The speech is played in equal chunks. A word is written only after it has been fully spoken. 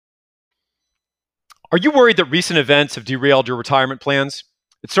Are you worried that recent events have derailed your retirement plans?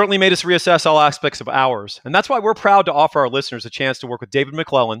 It certainly made us reassess all aspects of ours, and that's why we're proud to offer our listeners a chance to work with David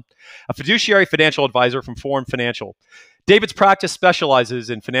McClellan, a fiduciary financial advisor from Forum Financial. David's practice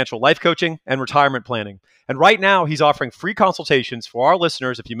specializes in financial life coaching and retirement planning, and right now he's offering free consultations for our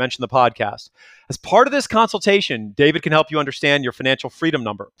listeners if you mention the podcast. As part of this consultation, David can help you understand your financial freedom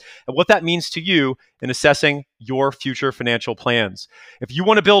number and what that means to you in assessing your future financial plans. If you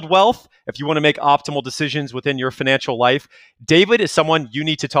want to build wealth, if you want to make optimal decisions within your financial life, David is someone you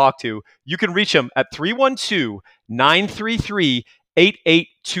need to talk to. You can reach him at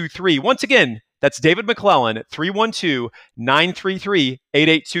 312-933-8823. Once again, that's David McClellan at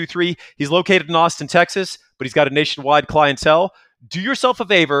 312-933-8823. He's located in Austin, Texas, but he's got a nationwide clientele. Do yourself a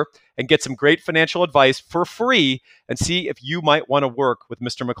favor and get some great financial advice for free and see if you might want to work with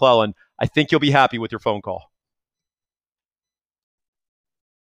Mr. McClellan. I think you'll be happy with your phone call.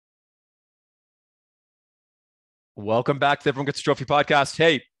 Welcome back to the Everyone Gets a Trophy podcast.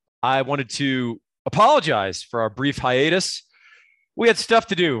 Hey, I wanted to apologize for our brief hiatus. We had stuff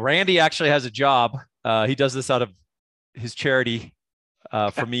to do. Randy actually has a job. He does this out of his charity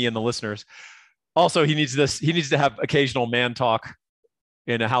for me and the listeners. Also, he needs this. He needs to have occasional man talk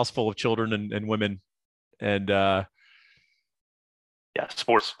in a house full of children and women. And yeah,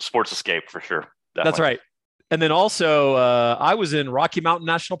 sports escape for sure. Definitely. That's right. And then also, I was in Rocky Mountain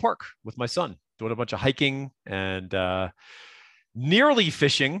National Park with my son, doing a bunch of hiking and nearly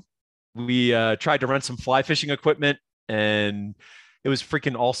fishing. We tried to rent some fly fishing equipment, and it was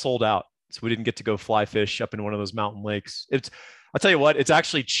freaking all sold out. So we didn't get to go fly fish up in one of those mountain lakes. I'll tell you what, it's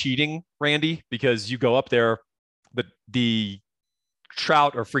actually cheating, Randy, because you go up there, but the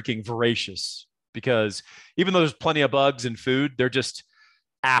trout are freaking voracious, because even though there's plenty of bugs and food, they're just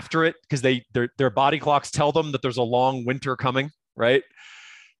after it because their body clocks tell them that there's a long winter coming, right?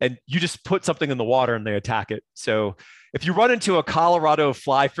 And you just put something in the water and they attack it. So if you run into a Colorado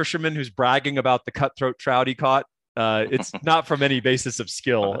fly fisherman who's bragging about the cutthroat trout he caught, it's not from any basis of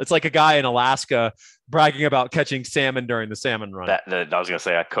skill. It's like a guy in Alaska bragging about catching salmon during the salmon run. I was going to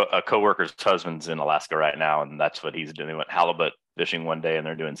say a coworker's husband's in Alaska right now, and that's what he's doing. He went halibut fishing one day, and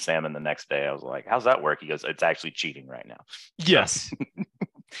they're doing salmon the next day. I was like, "How's that work?" He goes, "It's actually cheating right now." Yes.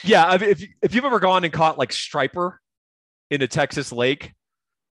 Yeah. I mean, if you've ever gone and caught like striper in a Texas lake,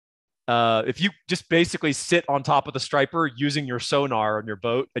 if you just basically sit on top of the striper using your sonar on your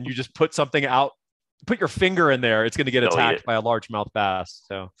boat, and you just put something out, put your finger in there, it's going to get attacked by a largemouth bass.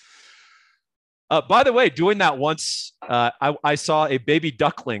 So, by the way, doing that once, I saw a baby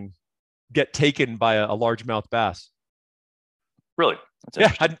duckling get taken by a largemouth bass. Really?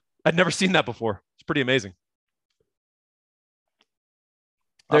 Yeah, I'd never seen that before. It's pretty amazing.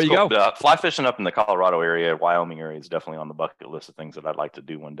 There you go. Fly fishing up in the Colorado area, Wyoming area is definitely on the bucket list of things that I'd like to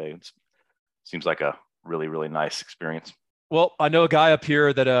do one day. It seems like a really, really nice experience. Well, I know a guy up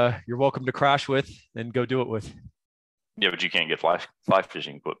here that you're welcome to crash with and go do it with. Yeah, but you can't get fly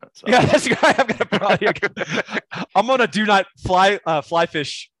fishing equipment. So. Yeah, that's the guy I'm on a do not fly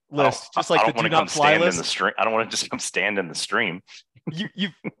fish list, just like the do not fly list. In the stream. I don't want to just come stand in the stream.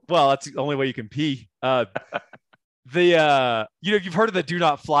 Well, that's the only way you can pee. You've heard of the do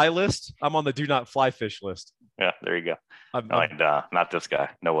not fly list? I'm on the do not fly fish list. Yeah, there you go. Not this guy.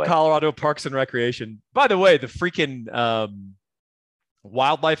 No way. Colorado Parks and Recreation. By the way, the freaking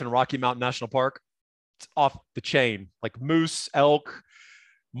wildlife in Rocky Mountain National Park, it's off the chain. Like moose, elk,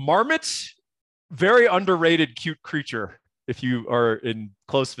 marmots, very underrated, cute creature. If you are in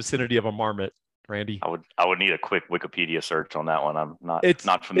close vicinity of a marmot, Randy, I would need a quick Wikipedia search on that one. I'm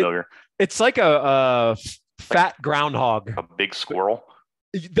not familiar. It's like a fat groundhog, a big squirrel.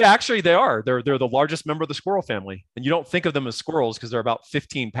 They are. They're the largest member of the squirrel family, and you don't think of them as squirrels because they're about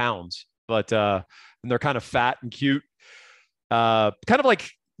 15 pounds, but and they're kind of fat and cute. Kind of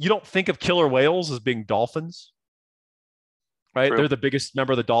like you don't think of killer whales as being dolphins, right? True. They're the biggest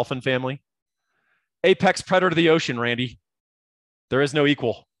member of the dolphin family. Apex predator of the ocean, Randy. There is no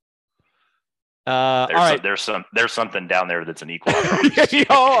equal. There's something down there that's an equal.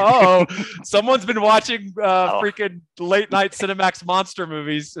 Someone's been watching freaking late night Cinemax monster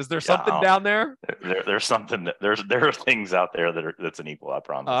movies. Is there something down there? There's something. There are things out there that's an equal. I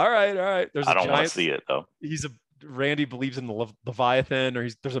promise. All right. I don't want to see it though. Randy believes in the Leviathan, or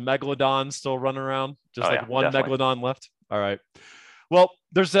there's a megalodon still running around, one definitely. Megalodon left. All right. Well,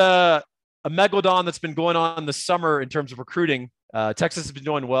 there's a megalodon that's been going on this summer in terms of recruiting. Texas has been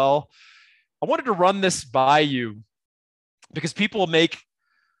doing well. I wanted to run this by you because people make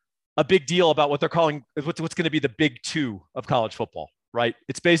a big deal about what they're calling what's going to be the big two of college football, right?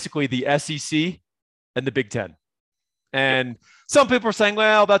 It's basically the SEC and the Big Ten. And some people are saying,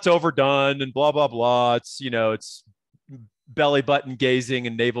 well, that's overdone and blah, blah, blah. It's, it's belly button gazing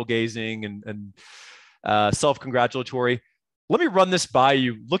and navel gazing and self-congratulatory. Let me run this by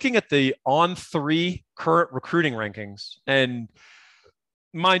you. Looking at the On3 current recruiting rankings, and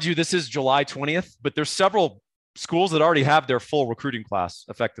mind you, this is July 20th, but there's several schools that already have their full recruiting class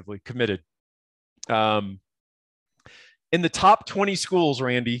effectively committed. In the top 20 schools,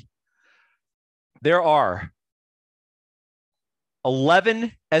 Randy, there are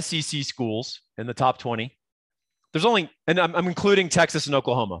 11 SEC schools in the top 20. There's only, and I'm including Texas and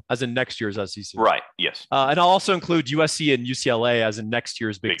Oklahoma as in next year's SEC. Right. Yes. And I'll also include USC and UCLA as in next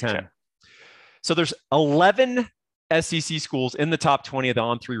year's Big Ten. So there's 11 SEC schools in the top 20 of the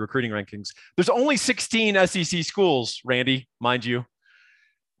On3 recruiting rankings. There's only 16 SEC schools, Randy, mind you.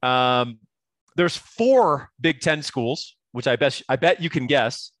 There's 4 Big Ten schools, which I bet you can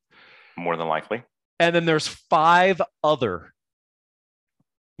guess. More than likely. And then there's 5 other.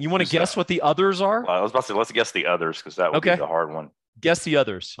 You want to guess what the others are? I was about to say, let's guess the others because that would be the hard one. Guess the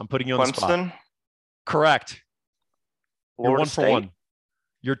others. I'm putting you on the spot. Clemson? Correct. Florida You're 1 State? for 1.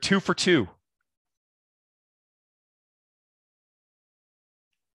 You're 2 for 2.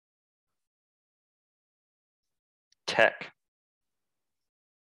 Tech.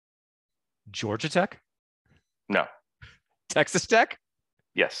 Georgia Tech? No. Texas Tech?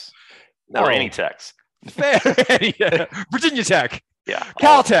 Yes. No. Or any Techs. Fair. Yeah. Virginia Tech. Yeah.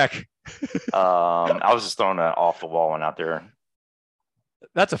 Caltech. I was just throwing an off the wall one out there.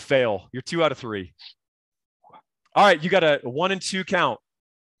 That's a fail. You're 2 out of 3. All right, you got a 1 and 2 count.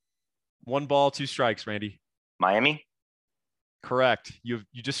 1 ball, 2 strikes, Randy. Miami? Correct. You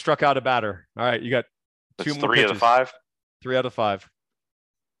just struck out a batter. All right, you got 2 more 3 pitches. out of 5? 3 out of 5.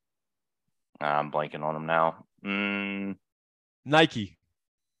 I'm blanking on them now. Nike.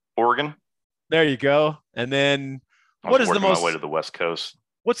 Oregon? There you go. And then What is my way to the West Coast?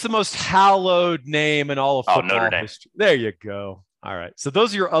 What's the most hallowed name in all of football Notre Dame. history? There you go. All right. So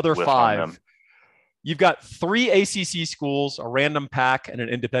those are your other 5. You've got 3 ACC schools, a random pack, and an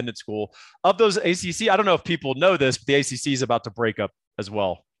independent school. Of those ACC, I don't know if people know this, but the ACC is about to break up as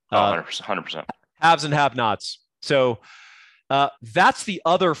well. 100%. Haves and have-nots. So that's the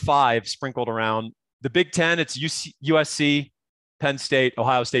other 5 sprinkled around. The Big Ten, it's USC, Penn State,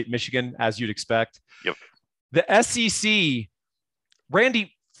 Ohio State, Michigan, as you'd expect. Yep. The SEC,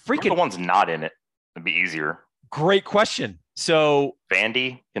 Randy, freaking the one's not in it. It'd be easier. Great question. So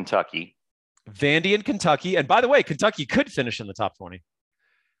Vandy and Kentucky. And by the way, Kentucky could finish in the top 20.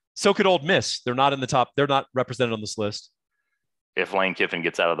 So could Ole Miss. They're not in the top. They're not represented on this list. If Lane Kiffin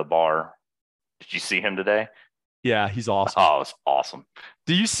gets out of the bar, did you see him today? Yeah, he's awesome. Oh, it's awesome.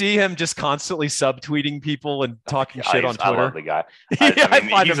 Do you see him just constantly subtweeting people and talking shit on Twitter? I love the guy.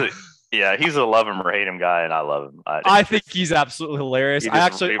 He's a love him or hate him guy, and I love him. I think he's absolutely hilarious. I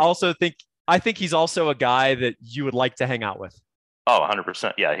think he's also a guy that you would like to hang out with. Oh,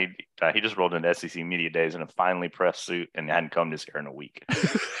 100%. Yeah, he just rolled into SEC Media Days in a finely pressed suit and hadn't combed his hair in a week.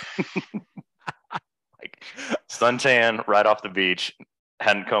 Like suntan right off the beach,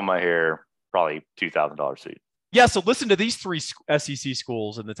 hadn't combed my hair, probably $2,000 suit. Yeah, so listen to these 3 SEC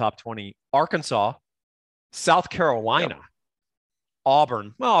schools in the top 20. Arkansas, South Carolina,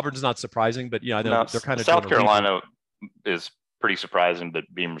 Auburn. Well, Auburn's not surprising, but I know they're kind of South Carolina is pretty surprising, but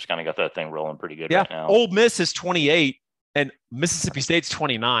Beamer's kind of got that thing rolling pretty good right now. Ole Miss is 28 and Mississippi State's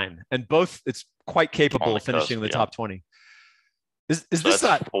 29, and both it's quite capable of finishing in the top 20. Is this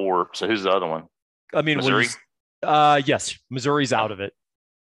not 4? So who's the other one? I mean, Missouri? Yes, Missouri's out of it.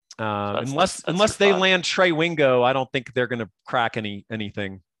 Unless they land Trey Wingo, I don't think they're going to crack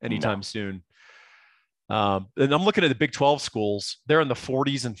anything anytime soon. And I'm looking at the Big 12 schools. They're in the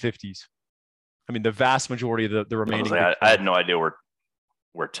 40s and 50s. I mean, the vast majority of the remaining. I had no idea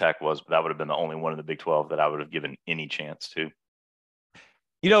where Tech was, but that would have been the only one in the Big 12 that I would have given any chance to.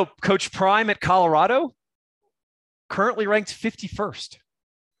 Coach Prime at Colorado, currently ranked 51st.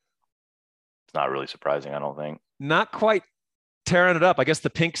 It's not really surprising, I don't think. Not quite tearing it up. I guess the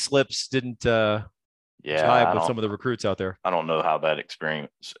pink slips didn't jive with some of the recruits out there. I don't know how that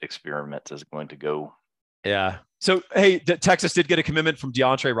experiment is going to go. Yeah. So, hey, Texas did get a commitment from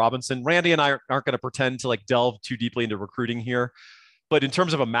DeAndre Robinson. Randy and I aren't going to pretend to delve too deeply into recruiting here. But in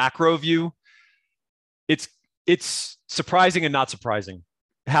terms of a macro view, it's surprising and not surprising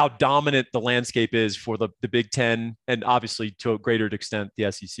how dominant the landscape is for the Big Ten and obviously to a greater extent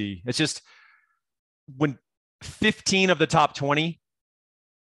the SEC. It's just when 15 of the top 20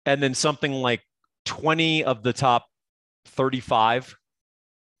 and then something like 20 of the top 35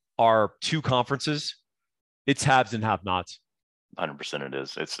 are 2 conferences, it's haves and have-nots. 100% it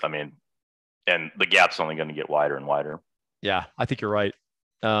is. And the gap's only going to get wider and wider. Yeah, I think you're right.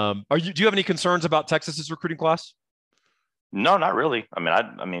 Do you have any concerns about Texas's recruiting class? No, not really. I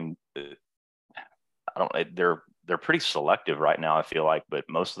mean, I don't. They're pretty selective right now, I feel like, but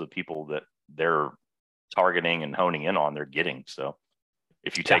most of the people that they're targeting and honing in on, they're getting. So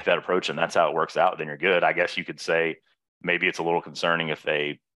if you take that approach and that's how it works out, then you're good. I guess you could say maybe it's a little concerning if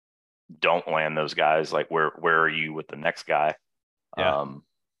they don't land those guys. Like where are you with the next guy? Yeah.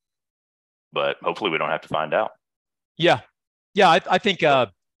 But hopefully we don't have to find out. Yeah. I think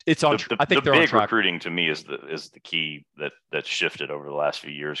it's on. I think the big big recruiting to me is the key that's shifted over the last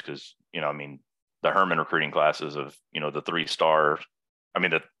few years. Cause I mean, the Herman recruiting classes of, the 3-star, I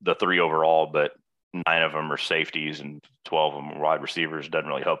mean, the 3 overall, but 9 of them are safeties and 12 of them are wide receivers. Doesn't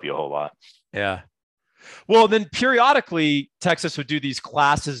really help you a whole lot. Yeah. Well, then periodically Texas would do these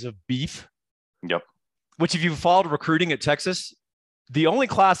classes of beef. Yep. Which if you've followed recruiting at Texas, the only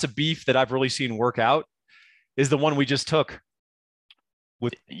class of beef that I've really seen work out is the one we just took.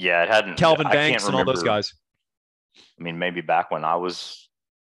 With it hadn't Kelvin Banks and all those guys. I mean, maybe back when I was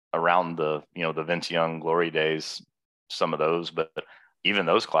around the Vince Young glory days, some of those, but even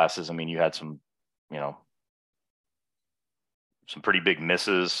those classes, I mean, you had some pretty big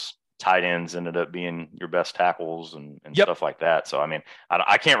misses. Tight ends ended up being your best tackles and stuff like that. So, I mean,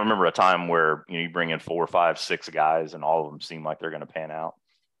 I can't remember a time where, you bring in 4, 5, 6 guys and all of them seem like they're going to pan out.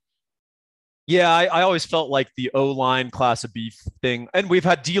 Yeah, I always felt like the O-line class of beef thing, and we've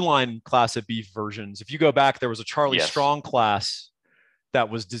had D-line class of beef versions. If you go back, there was a Charlie Strong class that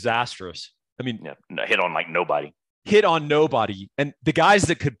was disastrous. I mean, hit on like nobody. Hit on nobody. And the guys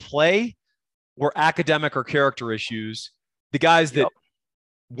that could play were academic or character issues. The guys that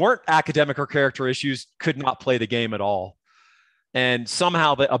weren't academic or character issues could not play the game at all. And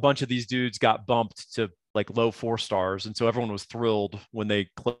somehow a bunch of these dudes got bumped to like low 4 stars. And so everyone was thrilled when they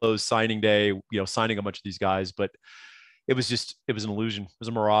closed signing day, signing a bunch of these guys. But it was an illusion. It was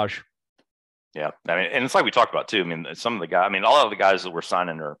a mirage. Yeah. I mean, and it's like we talked about too. I mean, some of the guys, all of the guys that we're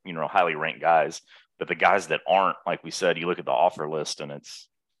signing are, highly ranked guys, but the guys that aren't, like we said, you look at the offer list and it's,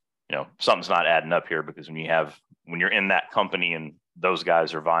 something's not adding up here, because when you're in that company and those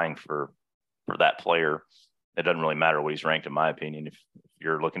guys are vying for that player, it doesn't really matter what he's ranked, in my opinion. If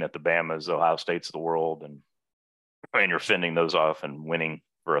you're looking at the Bamas, Ohio States of the world, and you're fending those off and winning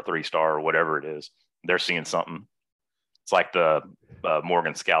for a 3-star or whatever it is, they're seeing something. It's like the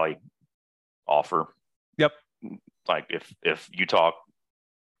Morgan Scalley offer. Yep. Like if Utah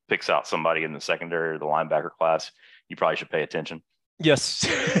picks out somebody in the secondary or the linebacker class, you probably should pay attention. Yes,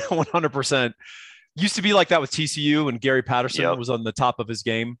 100%. Used to be like that with TCU, and Gary Patterson was on the top of his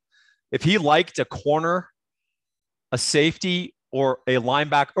game. If he liked a corner, a safety, or a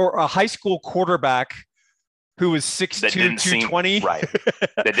linebacker, or a high school quarterback who was 6'2", 220. Right.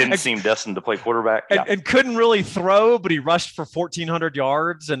 That didn't seem destined to play quarterback. And couldn't really throw, but he rushed for 1,400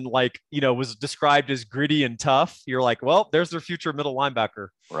 yards and was described as gritty and tough. You're like, well, there's their future middle linebacker.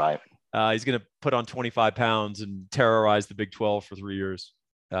 Right. He's going to put on 25 pounds and terrorize the Big 12 for 3 years.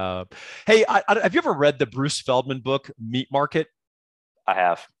 Hey, have you ever read the Bruce Feldman book, Meat Market? I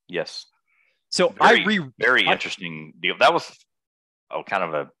have. Yes. So very interesting deal. That was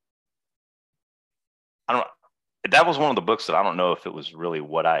that was one of the books that I don't know if it was really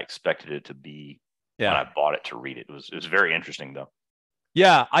what I expected it to be when I bought it to read it. It was very interesting though.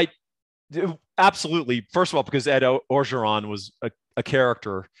 Yeah, absolutely. First of all, because Ed Orgeron was a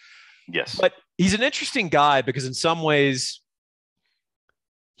character. Yes. But he's an interesting guy because in some ways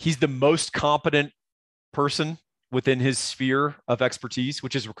he's the most competent person within his sphere of expertise,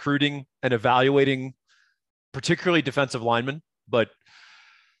 which is recruiting and evaluating, particularly defensive linemen, but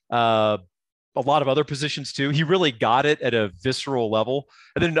a lot of other positions too. He really got it at a visceral level.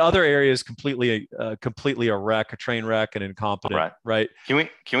 And then in other areas, completely a wreck, a train wreck, and incompetent. Right. Can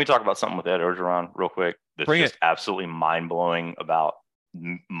we talk about something with Ed Orgeron real quick? That's just absolutely mind blowing about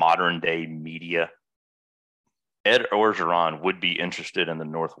modern day media. Ed Orgeron would be interested in the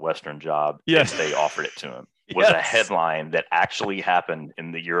Northwestern job if they offered it to him. Was a headline that actually happened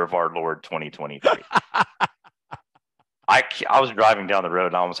in the year of our Lord 2023. I was driving down the road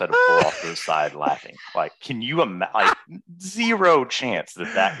and I almost had to pull off to the side laughing. Like, can you imagine? Like, zero chance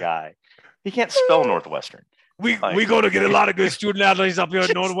that guy, he can't spell Northwestern. We're going to get a lot of good student athletes up here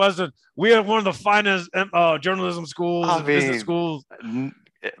at Northwestern. We have one of the finest journalism schools, business schools.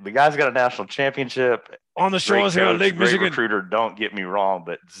 The guy's got a national championship on the shores here at Lake Michigan. Recruiter, don't get me wrong,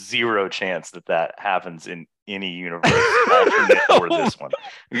 but zero chance that happens in any university, alternate or this one.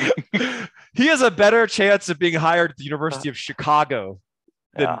 He has a better chance of being hired at the University of Chicago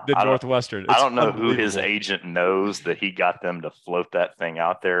than Northwestern. I don't know who his agent knows that he got them to float that thing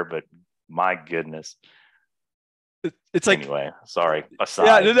out there, but My goodness. It's like, anyway, sorry.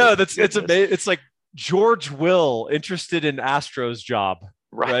 Aside, yeah, no, it's amazing. It's like George Will interested in Astros job.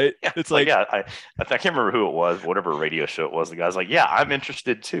 Right. Yeah. It's like, yeah, I can't remember who it was, whatever radio show it was. The guy's like, yeah, I'm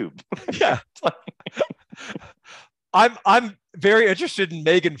interested too. Yeah. I'm very interested in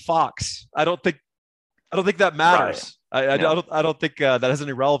Megan Fox. I don't think that matters. Right. I don't think that has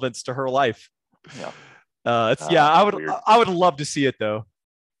any relevance to her life. Yeah. I would love to see it though.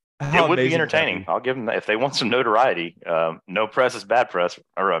 It would be entertaining. I'll give them that. If they want some notoriety, no press is bad press,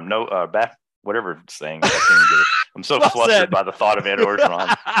 or no bad, whatever saying. I'm so flustered by the thought of Ed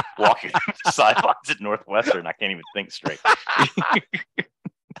Orgeron walking the sidelines at Northwestern. I can't even think straight.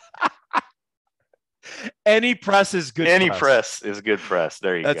 Any press is good. Any press is good press.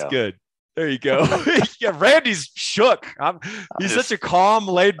 There you go. That's good. There you go. Yeah, Randy's shook. He's such a calm,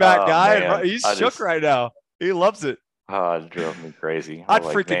 laid back guy. Man, he's shook right now. He loves it. Oh, it drove me crazy. I'd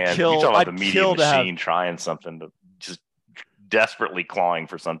freaking kill. You talking about the media machine trying something to just desperately clawing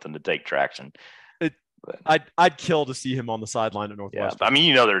for something to take traction. I'd kill to see him on the sideline at Northwestern. Yeah, I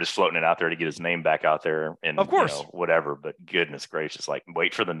mean, they're just floating it out there to get his name back out there, and of course, whatever. But goodness gracious, like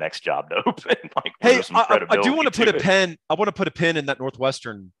wait for the next job to open. Like, hey, I do want to put a pin. I want to put a pin in that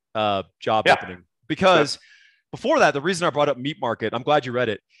Northwestern job opening, because before that, the reason I brought up Meat Market, I'm glad you read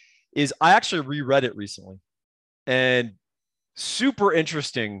it, is I actually reread it recently, and super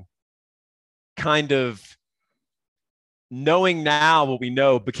interesting, kind of knowing now what we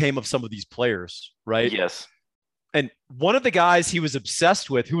know became of some of these players, right? Yes. And one of the guys he was obsessed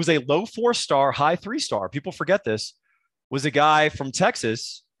with, who was a low 4-star, high 3-star, people forget this, was a guy from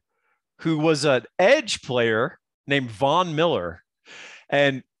Texas who was an edge player named Von Miller.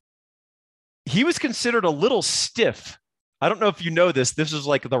 And he was considered a little stiff. I don't know if you know this. This is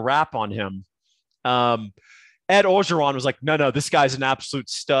like the rap on him. Ed Orgeron was like, no, this guy's an absolute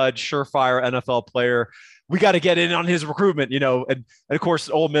stud, surefire NFL player. We got to get in on his recruitment, and of course,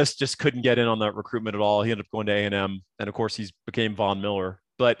 Ole Miss just couldn't get in on that recruitment at all. He ended up going to A&M, and of course, he's became Von Miller.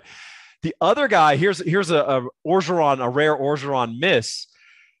 But the other guy, here's a Orgeron, a rare Orgeron miss.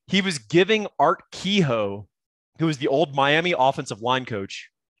 He was giving Art Kehoe, who was the old Miami offensive line coach,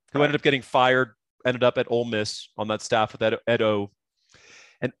 who ended up getting fired, ended up at Ole Miss on that staff with Ed O.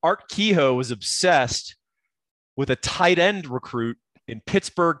 And Art Kehoe was obsessed with a tight end recruit in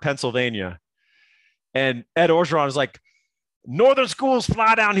Pittsburgh, Pennsylvania. And Ed Orgeron is like, Northern schools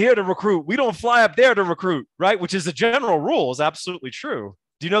fly down here to recruit. We don't fly up there to recruit, right? Which is the general rule, is absolutely true.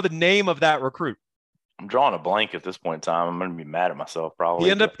 Do you know the name of that recruit? I'm drawing a blank at this point in time. I'm going to be mad at myself probably.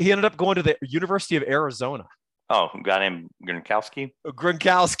 He ended up going to the University of Arizona. Oh, a guy named Gronkowski?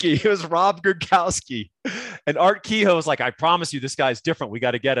 Gronkowski. It was Rob Gronkowski. And Art Kehoe was like, I promise you this guy's different. We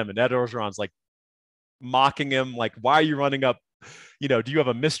got to get him. And Ed Orgeron's like mocking him, like, why are you running up? Do you have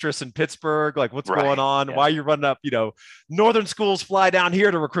a mistress in Pittsburgh? Like, what's going on? Yeah. Why are you running up? Northern schools fly down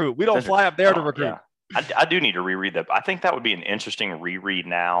here to recruit. We don't fly up there to recruit. Yeah. I do need to reread that. I think that would be an interesting reread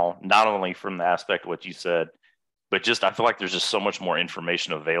now, not only from the aspect of what you said, but just I feel like there's just so much more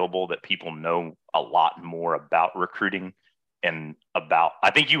information available that people know a lot more about recruiting and about. I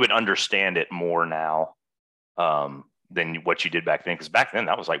think you would understand it more now than what you did back then, because back then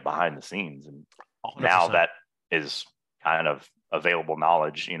that was like behind the scenes, and 100%. Now that is kind of available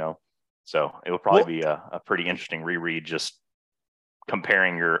knowledge, so it will probably be a pretty interesting reread, just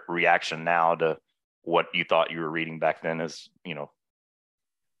comparing your reaction now to what you thought you were reading back then as, kind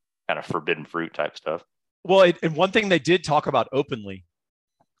of forbidden fruit type stuff. Well, and one thing they did talk about openly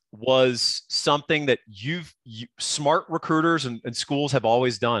was something that smart recruiters and schools have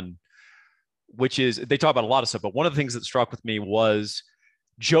always done, which is they talk about a lot of stuff, but one of the things that struck with me was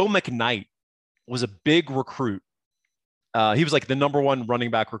Joe McKnight was a big recruit. He was like the number one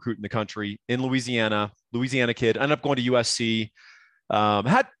running back recruit in the country in Louisiana kid, ended up going to USC,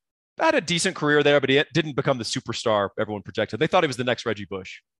 had a decent career there, but he didn't become the superstar everyone projected. They thought he was the next Reggie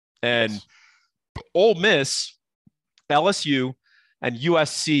Bush. And yes. Ole Miss, LSU, and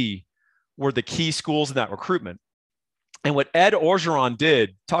USC were the key schools in that recruitment. And what Ed Orgeron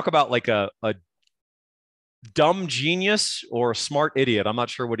did, talk about like a dumb genius or a smart idiot. I'm not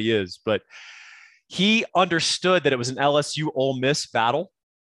sure what he is, but he understood that it was an LSU Ole Miss battle.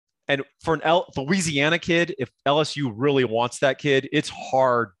 And for an Louisiana kid, if LSU really wants that kid, it's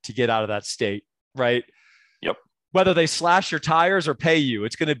hard to get out of that state, right? Yep. Whether they slash your tires or pay you,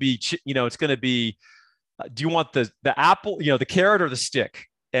 it's going to be, it's going to be, do you want the apple, the carrot or the stick?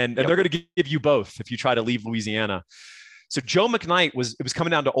 And they're going to give you both if you try to leave Louisiana. So Joe McKnight it was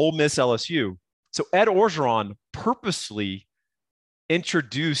coming down to Ole Miss LSU. So Ed Orgeron purposely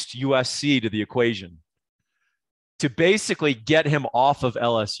introduced USC to the equation to basically get him off of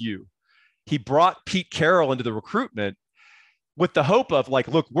LSU. he brought Pete Carroll into the recruitment with the hope of like,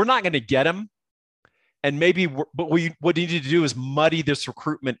 look, we're not going to get him. And maybe, what we needed to do is muddy this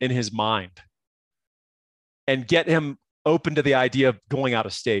recruitment in his mind and get him open to the idea of going out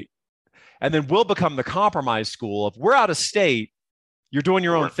of state. And then we'll become the compromise school of we're out of state, you're doing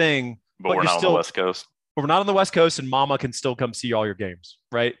your own thing, but we're not on the West Coast. But we're not on the West Coast, and mama can still come see all your games,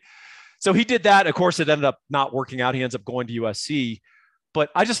 right? So he did that. Of course, it ended up not working out. He ends up going to USC. But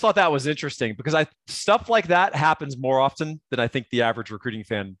I just thought that was interesting because stuff like that happens more often than I think the average recruiting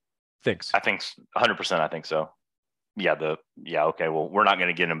fan thinks. I think 100%. I think so. Yeah. Okay. Well, we're not going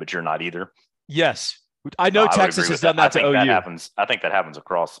to get him, but you're not either. Yes. I know Texas has done that to OU. I think that happens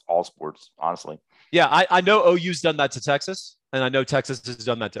across all sports, honestly. Yeah. I know OU's done that to Texas, and I know Texas has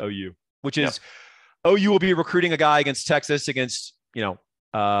done that to OU, which is OU will be recruiting a guy against Texas, against,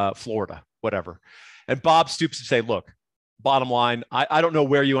 Florida, whatever. And Bob Stoops would say, look, bottom line, I don't know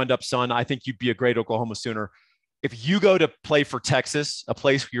where you end up, son. I think you'd be a great Oklahoma Sooner. If you go to play for Texas, a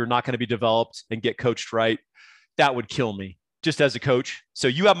place where you're not going to be developed and get coached right, that would kill me just as a coach. So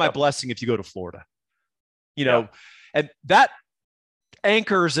you have my blessing if you go to Florida, and that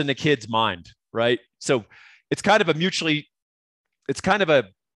anchors in the kid's mind, right? So it's kind of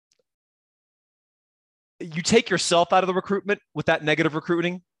you take yourself out of the recruitment with that negative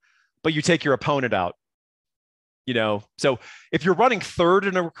recruiting, but you take your opponent out, So if you're running third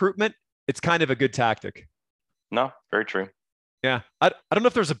in a recruitment, it's kind of a good tactic. No, very true. Yeah. I don't know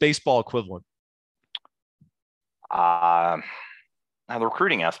if there's a baseball equivalent. Now the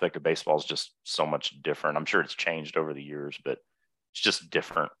recruiting aspect of baseball is just so much different. I'm sure it's changed over the years, but it's just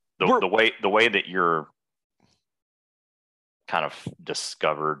different. The way that you're kind of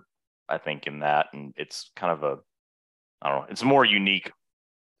discovered, I think, in that, and it's kind of it's more unique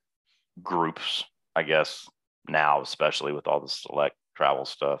groups, I guess, now, especially with all the select travel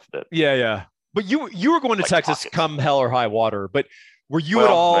stuff that. Yeah. But you were going to Texas pockets. Come hell or high water, but were you at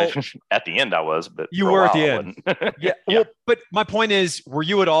all at the end? I was, but you were at the end. Yeah. Well, but my point is, were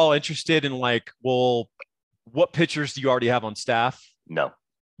you at all interested in what pitchers do you already have on staff? No,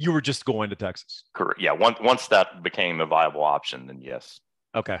 you were just going to Texas. Correct. Yeah. Once that became a viable option, then yes.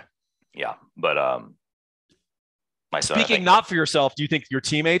 Okay. Yeah, but speaking not for yourself, do you think your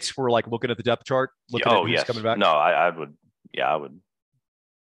teammates were looking at the depth chart, looking at who's coming back? No, I would. Yeah, I would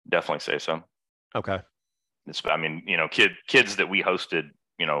definitely say so. Okay. Kids that we hosted,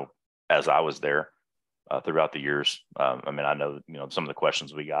 as I was there throughout the years. I know, some of the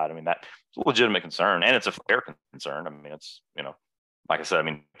questions we got. That's a legitimate concern, and it's a fair concern. It's, like I said,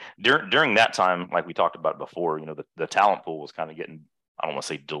 during that time, like we talked about before, the talent pool was kind of getting, I don't want to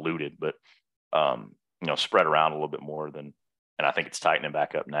say diluted, but spread around a little bit more and I think it's tightening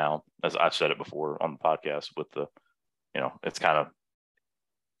back up now. As I've said it before on the podcast, with it's kind of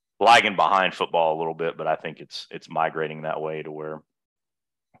lagging behind football a little bit, but I think it's migrating that way to where,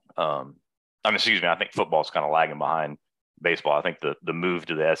 I think football is kind of lagging behind baseball. I think the move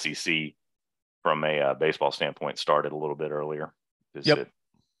to the SEC from a baseball standpoint started a little bit earlier. Yep.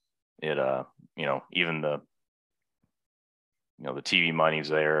 Even the TV money's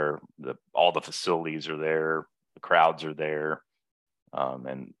there, all the facilities are there, the crowds are there. We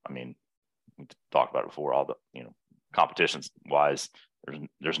talked about it before, all the, competitions wise,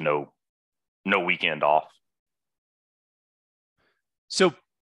 there's no weekend off. So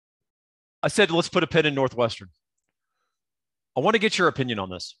I said, let's put a pin in Northwestern. I want to get your opinion on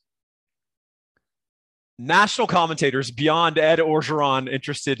this. National commentators beyond Ed Orgeron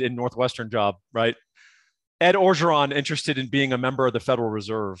interested in Northwestern job, right? Ed Orgeron interested in being a member of the Federal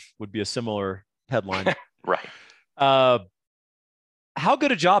Reserve would be a similar headline. Right. How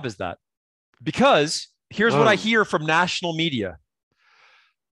good a job is that? Because here's what I hear from national media.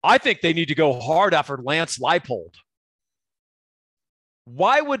 I think they need to go hard after Lance Leipold.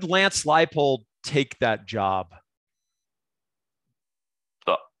 Why would Lance Leipold take that job?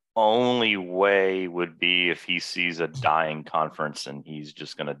 The only way would be if he sees a dying conference and he's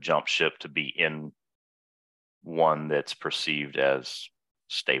just going to jump ship to be in one that's perceived as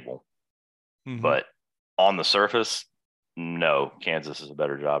stable. Mm-hmm. But on the surface, no, Kansas is a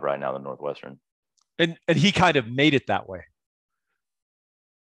better job right now than Northwestern. And he kind of made it that way.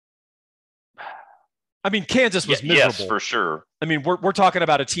 Kansas was miserable. Yes, for sure. We're talking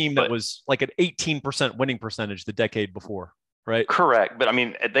about a team that was like an 18% winning percentage the decade before, right? Correct. But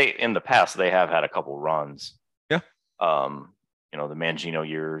they in the past they have had a couple runs. Yeah. The Mangino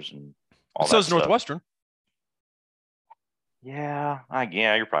years and all that. So is Northwestern. Yeah,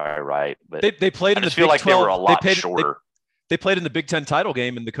 you're probably right. But they played in the Big 12. They were a lot shorter. They played in the Big 10 title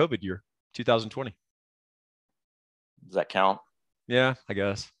game in the COVID year, 2020. Does that count? Yeah, I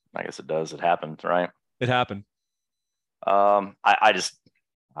guess. I guess it does. It happens, right? It happened. I just,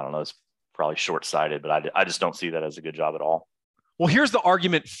 I don't know. It's probably short-sighted, but I just don't see that as a good job at all. Well, here's the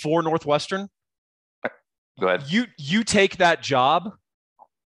argument for Northwestern. Go ahead. You take that job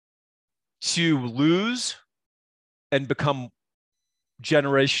to lose and become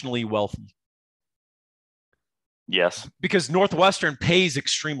generationally wealthy. Yes. Because Northwestern pays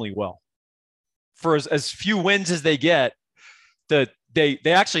extremely well. For as few wins as they get, they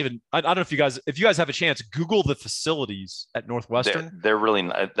actually even, I don't know if you guys have a chance, Google the facilities at Northwestern. They're really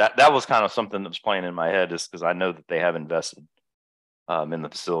that was kind of something that was playing in my head, is because I know that they have invested in the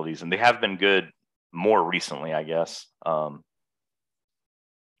facilities, and they have been good more recently, I guess. I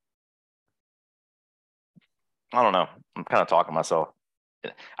don't know. I'm kind of talking to myself.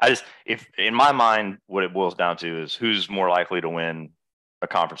 If in my mind, what it boils down to is who's more likely to win a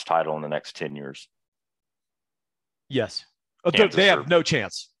conference title in the next 10 years. Yes. They have no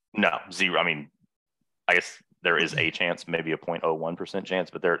chance. No, zero. I mean, I guess there is a chance, maybe a 0.01% chance,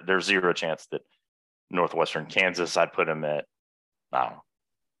 but there's zero chance that Northwestern, Kansas, I'd put them at, I don't know,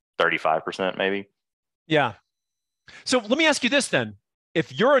 35% maybe. Yeah. So let me ask you this then.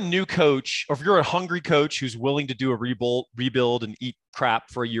 If you're a new coach, or if you're a hungry coach who's willing to do a rebuild and eat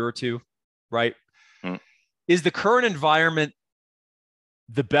crap for a year or two, right? Is the current environment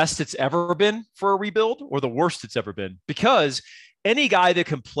the best it's ever been for a rebuild, or the worst it's ever been? Because any guy that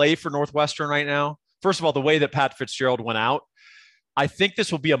can play for Northwestern right now, first of all, the way that Pat Fitzgerald went out, I think this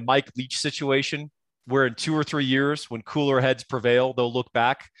will be a Mike Leach situation where in 2 or 3 years, when cooler heads prevail, they'll look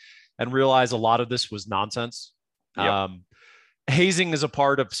back and realize a lot of this was nonsense. Yep. Hazing is a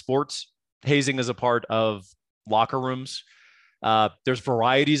part of sports. Hazing is a part of locker rooms. There's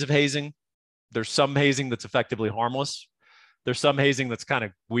varieties of hazing. There's some hazing that's effectively harmless. There's some hazing that's kind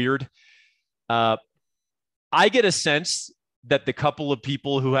of weird. I get a sense that the couple of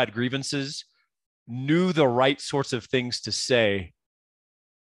people who had grievances knew the right sorts of things to say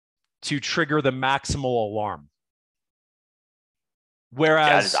to trigger the maximal alarm.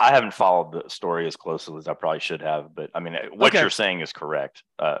 Whereas I haven't followed the story as closely as I probably should have, but I mean, what you're saying is correct.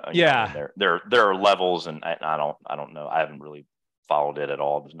 Yeah, there are levels, and I don't know. I haven't really followed it at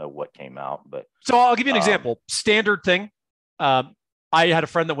all to know what came out, but so I'll give you an example. Standard thing. I had a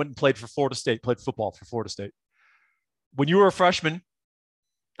friend that went and played football for Florida State. When you were a freshman,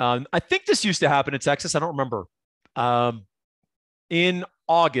 I think this used to happen in Texas. I don't remember. In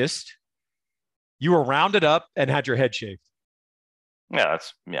August, you were rounded up and had your head shaved. Yeah,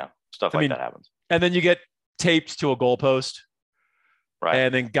 stuff like that happens. And then you get taped to a goalpost. Right.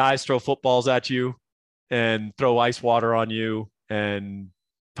 And then guys throw footballs at you and throw ice water on you and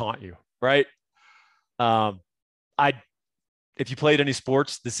taunt you. Right. If you played any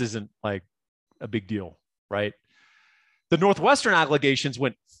sports, this isn't like a big deal. Right. The Northwestern allegations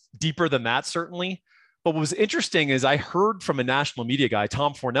went deeper than that, certainly. But what was interesting is I heard from a national media guy,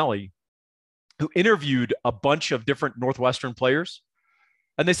 Tom Fornelli, who interviewed a bunch of different Northwestern players.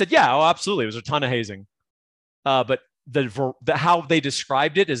 And they said, yeah, oh, absolutely. It was a ton of hazing. But how they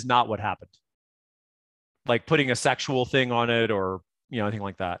described it is not what happened. Like putting a sexual thing on it or, anything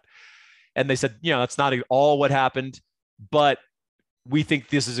like that. And they said, that's not all what happened, but we think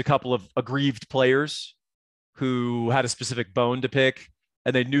this is a couple of aggrieved players who had a specific bone to pick,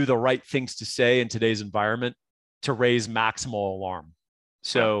 and they knew the right things to say in today's environment to raise maximal alarm.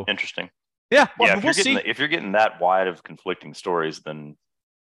 So interesting. Yeah. Well, if you're getting that wide of conflicting stories, then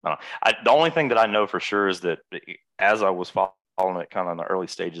the only thing that I know for sure is that as I was following it kind of in the early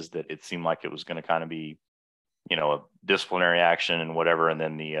stages, that it seemed like it was going to kind of be, a disciplinary action and whatever. And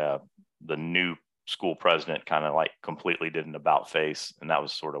then the new school president kind of like completely did an about face. And that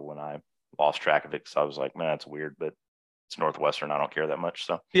was sort of when I lost track of it. So I was like, man, that's weird, but it's Northwestern. I don't care that much.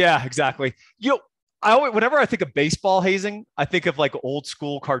 So yeah, exactly. Whenever I think of baseball hazing, I think of like old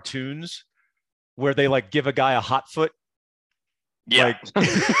school cartoons where they like give a guy a hot foot. Yeah.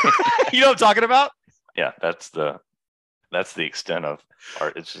 You know what I'm talking about? Yeah. That's the extent of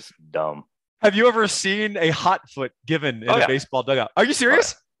art. It's just dumb. Have you ever seen a hot foot given in a baseball dugout? Are you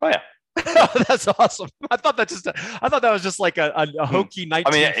serious? Oh yeah. That's awesome. I thought that was just like a hokey 1940s.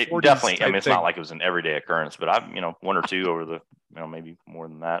 I mean, it definitely. I mean, it's thing. not like it was an everyday occurrence, but I've one or two over the maybe more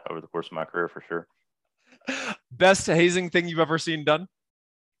than that over the course of my career for sure. Best hazing thing you've ever seen done?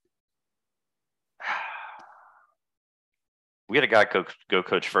 We had a guy go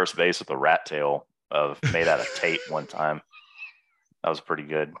coach first base with a rat tail made out of tape one time. That was pretty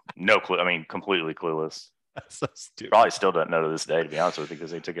good. No clue. I mean, completely clueless. That's so stupid. Probably still doesn't know to this day, to be honest with you,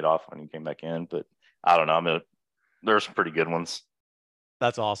 because they took it off when he came back in. But I don't know. I mean, there's some pretty good ones.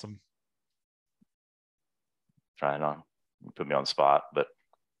 That's awesome. Trying on, put me on the spot, but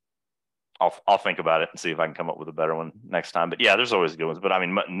I'll think about it and see if I can come up with a better one next time. But yeah, there's always good ones. But I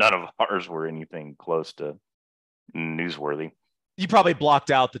mean, none of ours were anything close to newsworthy. You probably blocked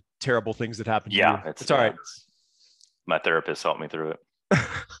out the terrible things that happened to you. It's all right. My therapist helped me through it.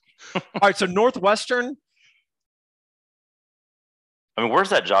 All right. So Northwestern. I mean, where's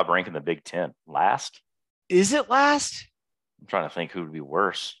that job rank in the Big Ten? Last? Is it last? I'm trying to think who would be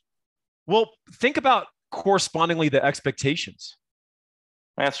worse. Well, think about correspondingly the expectations.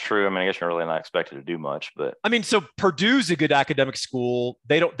 That's true. I mean, I guess you're really not expected to do much, but I mean, so Purdue's a good academic school.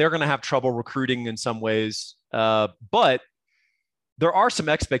 They're going to have trouble recruiting in some ways, but there are some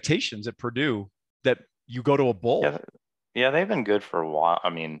expectations at Purdue that you go to a bowl. Yeah, they've been good for a while. I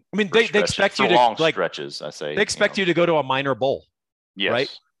mean, they expect you to long stretches. I say they expect you to go to a minor bowl. Yes.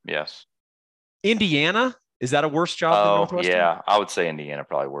 Right? Yes. Indiana, is that a worse job than Northwestern? Yeah, I would say Indiana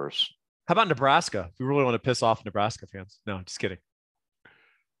probably worse. How about Nebraska? If we really want to piss off Nebraska fans. No, just kidding.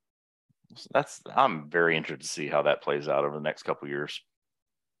 I'm very interested to see how that plays out over the next couple of years.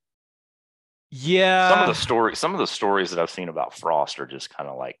 Yeah. Some of the stories that I've seen about Frost are just kind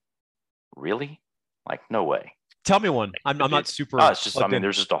of like, really? Like, no way. Tell me one. I'm not super. It's just, I mean,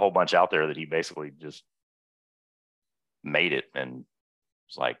 there's just a whole bunch out there that he basically just made it and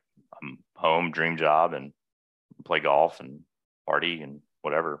it's like, I'm home, dream job, and play golf and party and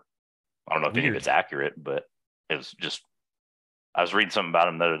whatever. I don't know if any of it's accurate, but it was just, I was reading something about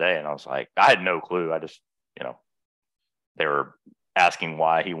him the other day and I was like, I had no clue. I just, they were asking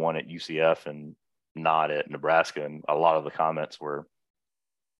why he won at UCF and not at Nebraska. And a lot of the comments were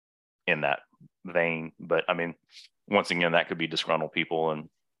in that vein. But I mean, once again, that could be disgruntled people and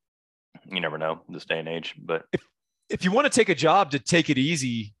you never know this day and age. But if you want to take a job to take it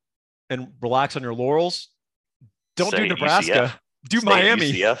easy and relax on your laurels, don't do Nebraska. UCF. Do stay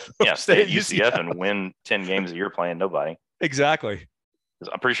Miami. UCF. Yeah, stay at UCF and win 10 games a year playing nobody. Exactly.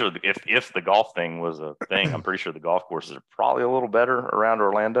 I'm pretty sure if the golf thing was a thing, I'm pretty sure the golf courses are probably a little better around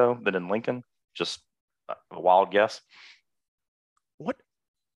Orlando than in Lincoln. Just a wild guess. What?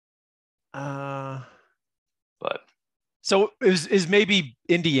 But so is maybe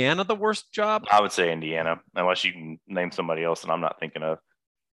Indiana the worst job? I would say Indiana, unless you can name somebody else that I'm not thinking of.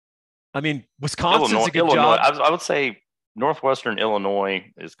 I mean, Wisconsin's a good job. I would say Northwestern Illinois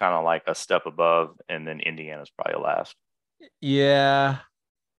is kind of like a step above, and then Indiana's probably last. Yeah.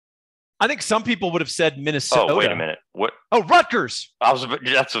 I think some people would have said Minnesota. Oh, wait a minute. What? Oh, Rutgers.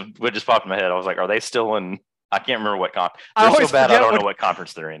 That's what just popped in my head. I was like, are they still in? I can't remember what conference. They're so bad, I don't know what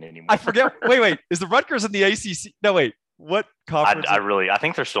conference they're in anymore. I forget. Wait. Is the Rutgers in the ACC? No, wait. What conference? I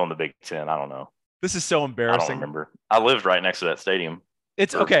think they're still in the Big Ten. I don't know. This is so embarrassing. I don't remember. I lived right next to that stadium.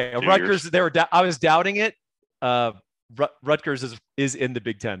 It's okay. Rutgers. Years. I was doubting it. Rutgers is in the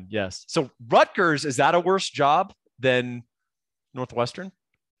Big Ten. Yes. So Rutgers, is that a worse job than Northwestern?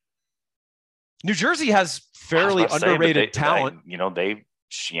 New Jersey has fairly underrated talent.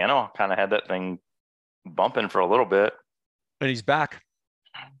 Schiano kind of had that thing bumping for a little bit, and he's back.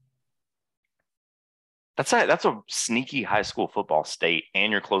 That's a sneaky high school football state,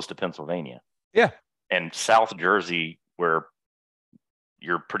 and you're close to Pennsylvania. Yeah, and South Jersey, where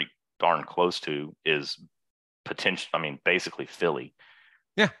you're pretty darn close to, is potential. I mean, basically Philly.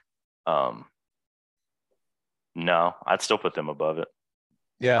 Yeah. No, I'd still put them above it.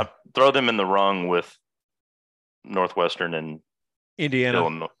 Yeah. I'd throw them in the rung with Northwestern and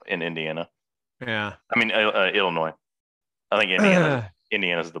Indiana. Indiana. Yeah. I mean, Illinois. I think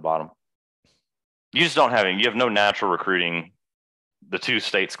Indiana's at the bottom. You just don't have any. You have no natural recruiting. The two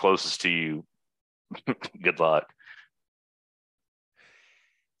states closest to you, good luck.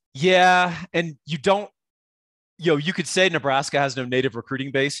 Yeah, and you don't. You could say Nebraska has no native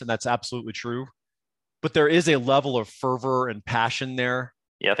recruiting base, and that's absolutely true. But there is a level of fervor and passion there.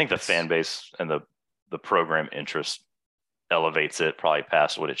 Yeah, I think the fan base and the program interest elevates it probably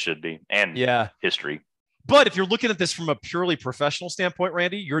past what it should be, and history. But if you're looking at this from a purely professional standpoint,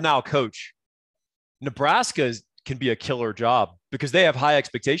 Randy, you're now a coach. Nebraska can be a killer job because they have high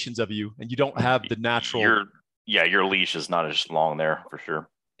expectations of you, and you don't have the natural. Your leash is not as long there for sure.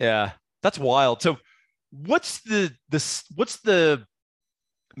 Yeah, that's wild. So, what's the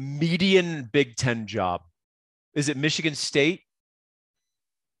median Big Ten job? Is it Michigan State?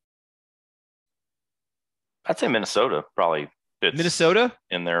 I'd say Minnesota probably fits Minnesota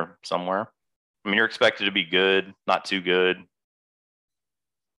in there somewhere. I mean, you're expected to be good, not too good.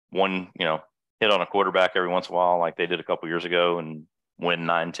 One, hit on a quarterback every once in a while, like they did a couple years ago, and win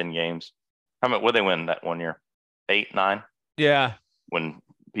 9-10 games. How much would they win that 1 year? 8, 9? Yeah. When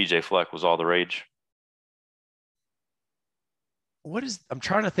PJ Fleck was all the rage. I'm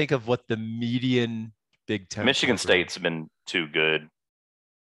trying to think of what the median Big Ten. Michigan State's been too good.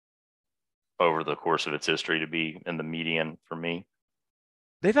 over the course of its history to be in the median for me.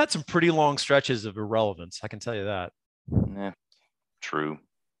 They've had some pretty long stretches of irrelevance. I can tell you that. True.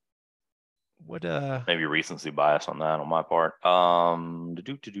 What maybe recency bias on that on my part.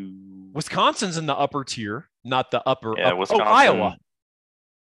 Wisconsin's in the upper tier, not the upper. Yeah, Wisconsin. Iowa.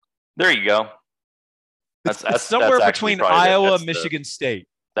 There you go. That's somewhere between Iowa and Michigan State.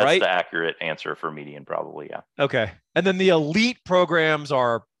 That's right? the accurate answer for median, probably. Yeah. Okay. And then the elite programs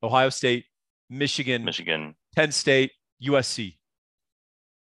are Ohio State, Michigan, Penn State, USC.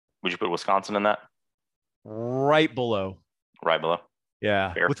 Would you put Wisconsin in that? Right below. Right below.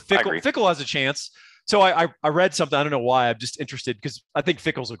 Yeah. Fair. With Fickell has a chance. So I read something. I don't know why. I'm just interested because I think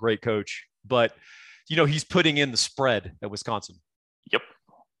Fickell's a great coach, but he's putting in the spread at Wisconsin. Yep.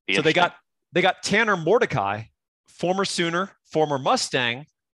 So they got Tanner Mordecai, former Sooner, former Mustang,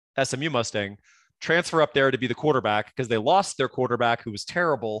 SMU Mustang, transfer up there to be the quarterback because they lost their quarterback who was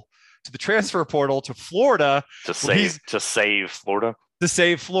terrible to the transfer portal to Florida to save Florida. To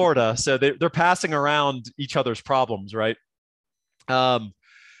save Florida. So they're passing around each other's problems, right?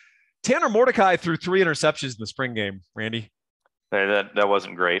 Tanner Mordecai threw 3 interceptions in the spring game, Randy. Hey, that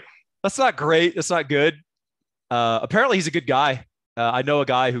wasn't great. That's not great. That's not good. Apparently he's a good guy. I know a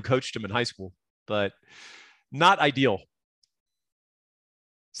guy who coached him in high school, but not ideal.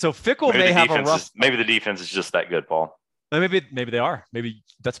 So Fickell may have a rough. Maybe the defense is just that good, Paul. Maybe they are. Maybe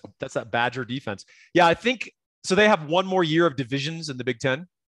that's that Badger defense. Yeah, I think so. They have one more year of divisions in the Big Ten.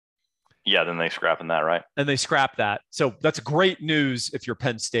 Yeah, then they scrapping that, right? And they scrap that. So that's great news if you're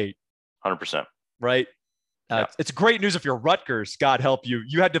Penn State. 100%. Right? Yeah. It's great news if you're Rutgers. God help you.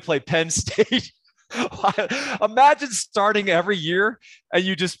 You had to play Penn State. Imagine starting every year and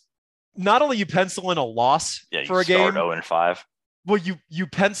you just not only you pencil in a loss for a game. 0-5. Well, you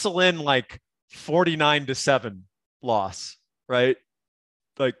pencil in like 49-7 loss, right?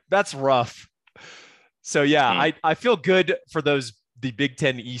 Like that's rough. So yeah, I feel good for the Big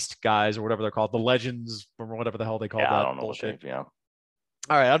Ten East guys or whatever they're called, the legends or whatever the hell they call that. I don't know bullshit. Yeah.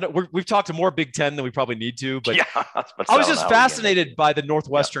 All right, we've talked to more Big Ten than we probably need to, but yeah, I was just fascinated by the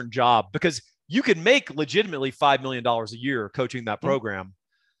Northwestern job because you can make legitimately $5 million a year coaching that program.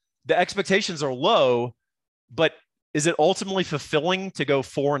 The expectations are low, but is it ultimately fulfilling to go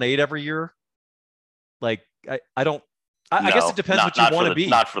 4-8 every year? Like, I guess it depends what you want to be.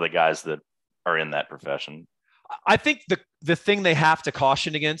 Not for the guys that are in that profession. I think the thing they have to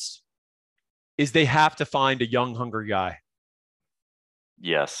caution against is they have to find a young, hungry guy.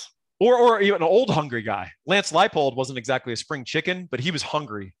 Yes. Or even an old, hungry guy. Lance Leipold wasn't exactly a spring chicken, but he was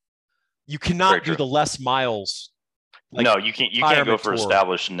hungry. You cannot do the Les Miles. No, you can't go for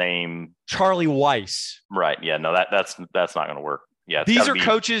established name. Charlie Weiss. Right. Yeah. No, that's not going to work. Yeah. These are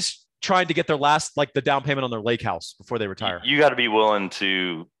coaches trying to get their last, like the down payment on their lake house before they retire. You got to be willing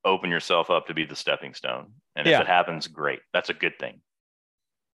to open yourself up to be the stepping stone. And if it happens, great. That's a good thing.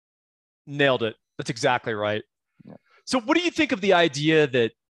 Nailed it. That's exactly right. Yeah. So what do you think of the idea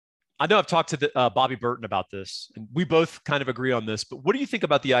that, I know I've talked to Bobby Burton about this, and we both kind of agree on this, but what do you think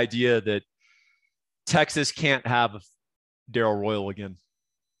about the idea that Texas can't have Darrell Royal again?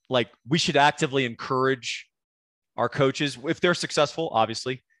 Like, we should actively encourage our coaches, if they're successful,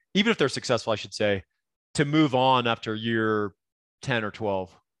 obviously, even if they're successful, I should say, to move on after year 10 or 12.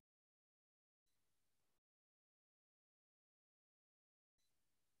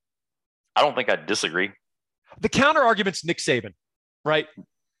 I don't think I'd disagree. The counter argument's Nick Saban, right?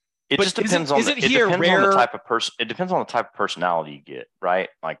 It just depends on the type of person. It depends on the type of personality you get, right?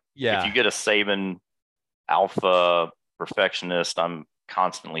 Like, if you get a Saban alpha perfectionist, I'm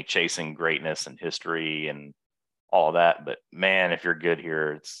constantly chasing greatness and history and all of that. But man, if you're good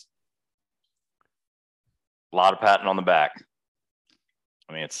here, it's a lot of patting on the back.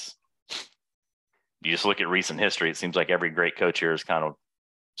 I mean, you just look at recent history. It seems like every great coach here has kind of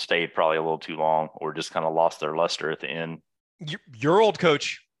stayed probably a little too long or just kind of lost their luster at the end. Your old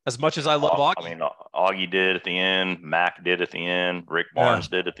coach, as much as I love Augie. I mean, Augie did at the end. Mac did at the end. Rick Barnes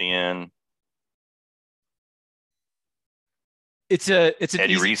did at the end. It's an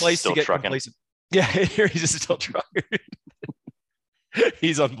Eddie easy Reese place to get trucking. Complacent. Yeah, he's still trucking.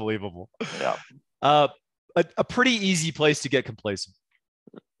 He's unbelievable. Yeah. A pretty easy place to get complacent.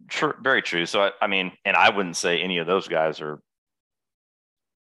 True, very true. So I mean, and I wouldn't say any of those guys are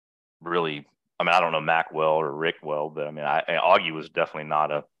really. I mean, I don't know Mac well or Rick well, but I mean, Augie was definitely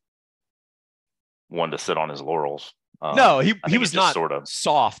not a one to sit on his laurels. No, he was not sort of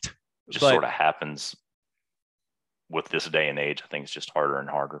soft. Just sort of happens with this day and age. I think it's just harder and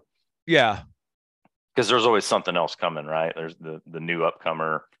harder. Yeah, because there's always something else coming, right? There's the new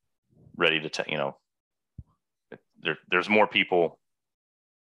upcomer ready to there's more people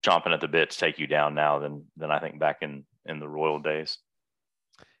chomping at the bit to take you down now than I think back in the Royal days.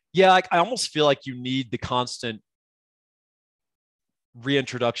 Yeah, I almost feel like you need the constant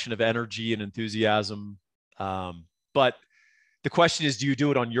reintroduction of energy and enthusiasm. But the question is, do you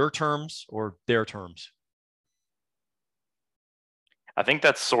do it on your terms or their terms? I think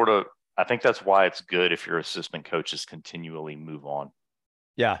that's why it's good if your assistant coaches continually move on.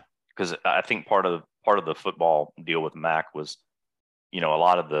 Yeah. Because I think part of the football deal with Mac was, a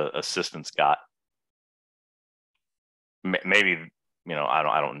lot of the assistants got maybe,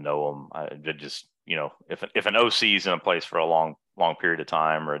 I don't know them. I just, if an OC is in a place for a long period of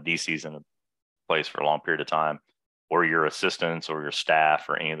time, or a DC is in a place for a long period of time, or your assistants or your staff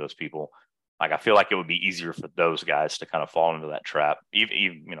or any of those people, like, I feel like it would be easier for those guys to kind of fall into that trap,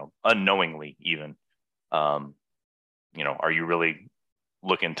 even unknowingly even. Are you really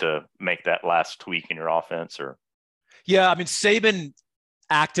looking to make that last tweak in your offense? Or yeah, I mean, Saban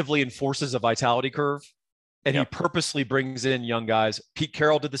actively enforces a vitality curve, and he purposely brings in young guys. Pete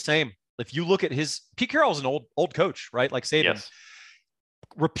Carroll did the same. If you look at Pete Carroll is an old coach, right? Like Saban. Yes.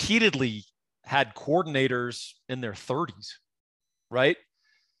 Repeatedly had coordinators in their 30s, right?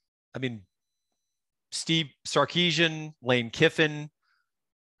 I mean, Steve Sarkisian, Lane Kiffin,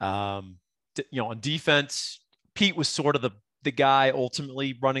 on defense, Pete was sort of the guy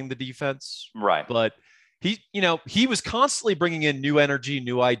ultimately running the defense. Right. But he was constantly bringing in new energy,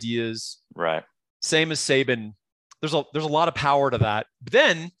 new ideas. Right. Same as Saban. There's a lot of power to that. But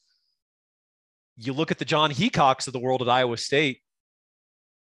then you look at the John Heacocks of the world at Iowa State,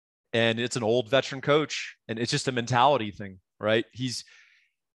 and it's an old veteran coach, and it's just a mentality thing, right?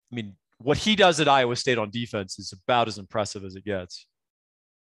 What he does at Iowa State on defense is about as impressive as it gets,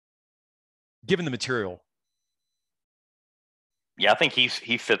 given the material. Yeah, I think he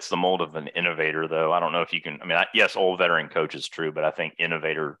fits the mold of an innovator, though. I don't know if you can. I mean, yes, old veteran coach is true, but I think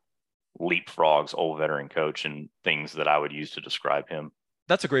innovator leapfrogs old veteran coach and things that I would use to describe him.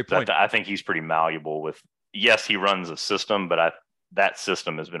 That's a great point. I think he's pretty malleable with. Yes, he runs a system, but that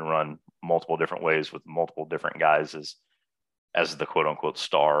system has been run multiple different ways with multiple different guys as the quote unquote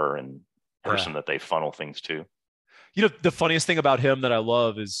star and person that they funnel things to. The funniest thing about him that I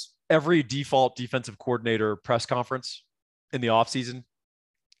love is every default defensive coordinator press conference in the offseason,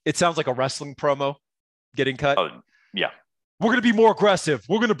 it sounds like a wrestling promo getting cut. Oh, yeah. We're going to be more aggressive.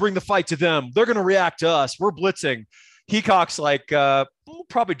 We're going to bring the fight to them. They're going to react to us. We're blitzing. Heacock's like, we'll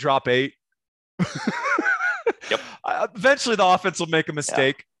probably drop 8. Yep. Eventually the offense will make a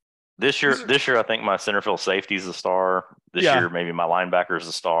mistake. Yeah. This year, I think my center field safety is a star. This year, maybe my linebacker is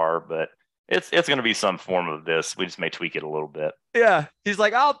a star, but it's going to be some form of this. We just may tweak it a little bit. Yeah. He's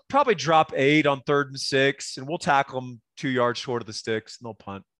like, I'll probably drop 8 on 3rd and 6, and we'll tackle them 2 yards short of the sticks, and they'll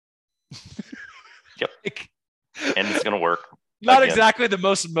punt. Yep. And it's going to work. Not exactly the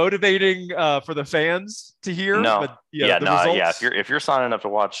most motivating for the fans to hear. No. But results... If you're signing up to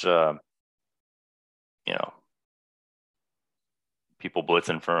watch, people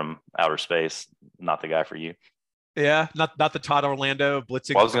blitzing from outer space, not the guy for you. Yeah, not the Todd Orlando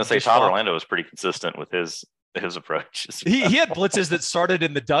blitzing. Well, I was going to say Todd Orlando was pretty consistent with his approach. he had blitzes that started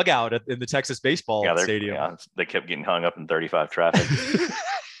in the dugout in the Texas baseball stadium. Yeah, they kept getting hung up in 35 traffic.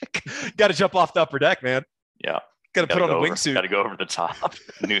 Got to jump off the upper deck, man. Yeah. Got to put on a wingsuit. Got to go over the top.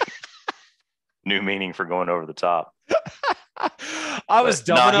 New meaning for going over the top. I was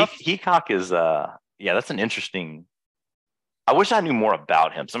dumb enough. Heacock is, that's an interesting. I wish I knew more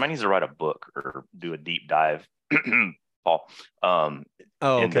about him. Somebody needs to write a book or do a deep dive, Paul.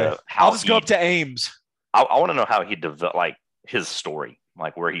 Okay. I'll just go up to Ames. I want to know how he developed, like his story,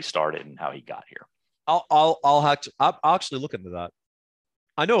 like where he started and how he got here. I'll actually look into that.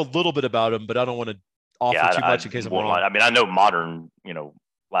 I know a little bit about him, but I don't want to offer too much in case I'm wrong. I mean, I know modern,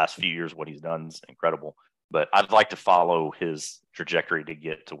 last few years, what he's done is incredible, but I'd like to follow his trajectory to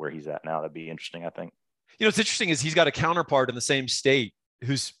get to where he's at now. That'd be interesting, I think. What's interesting is he's got a counterpart in the same state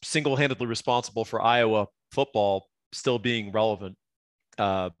who's single-handedly responsible for Iowa football still being relevant.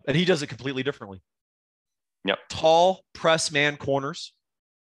 And he does it completely differently. Yep. Tall press man corners,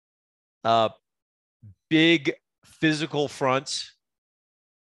 big physical fronts,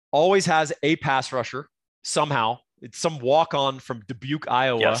 always has a pass rusher somehow. It's some walk-on from Dubuque,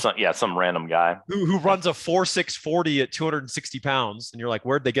 Iowa. Some random guy who runs a 4.6 40 at 260 pounds. And you're like,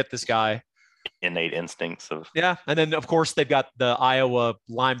 where'd they get this guy? Innate instincts of. Yeah. And then, of course, they've got the Iowa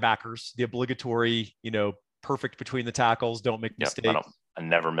linebackers, the obligatory, perfect between the tackles, don't make mistakes. I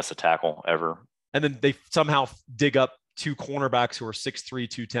never miss a tackle ever. And then they somehow dig up 2 cornerbacks who are 6'3",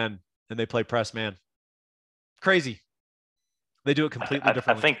 210, and they play press man. Crazy. They do it completely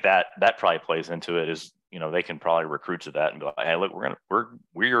differently. I think that probably plays into it is they can probably recruit to that and be like, hey, look,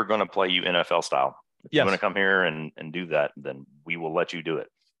 we are gonna play you NFL style. If you want to come here and do that, then we will let you do it.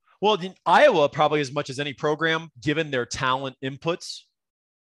 Well, Iowa, probably as much as any program, given their talent inputs,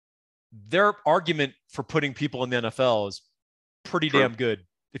 their argument for putting people in the NFL is pretty damn good.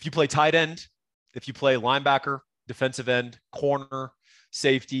 If you play tight end, if you play linebacker, defensive end, corner,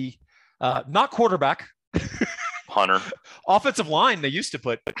 safety, not quarterback, punter, offensive line, they used to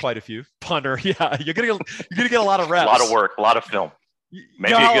put quite a few. Punter, yeah, you're gonna get a lot of reps, a lot of work, a lot of film.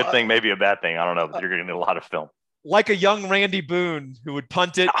 Maybe a good thing, maybe a bad thing. I don't know, but you're gonna get a lot of film. Like a young Randy Boone who would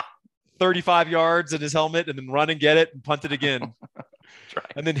punt it 35 yards in his helmet and then run and get it and punt it again.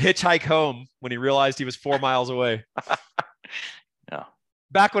 Right. And then hitchhike home when he realized he was 4 miles away. Yeah.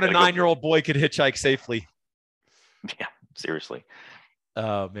 Back when a 9-year-old boy could hitchhike safely. Yeah, seriously.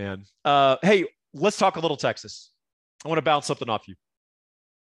 Oh, man. Hey, let's talk a little Texas. I want to bounce something off you.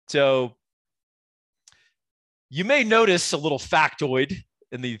 So you may notice a little factoid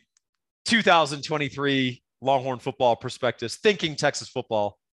in the 2023 Longhorn Football Prospectus, Thinking Texas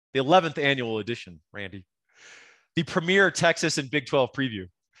Football, the 11th annual edition, Randy. The premier Texas and Big 12 preview.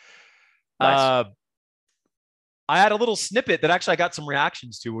 Nice. I had a little snippet that actually I got some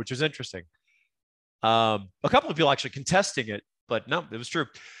reactions to, which was interesting. A couple of people actually contesting it, but no, it was true.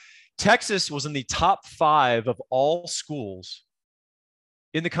 Texas was in the top 5 of all schools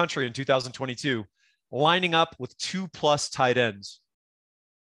in the country in 2022, lining up with 2+ tight ends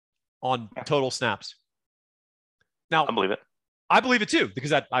on total snaps. Now, I believe it. I believe it too,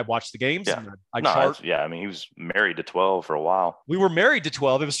 because I watched the games. Yeah. And I mean, he was married to 12 for a while. We were married to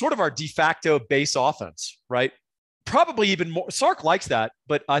 12. It was sort of our de facto base offense, right? Probably even more. Sark likes that,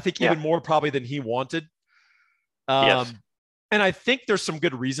 but I think even more probably than he wanted. Yes. And I think there's some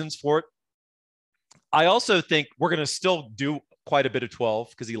good reasons for it. I also think we're going to still do quite a bit of 12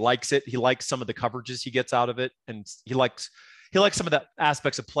 because he likes it. He likes some of the coverages he gets out of it. And he likes some of the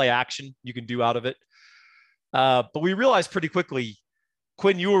aspects of play action you can do out of it. But we realized pretty quickly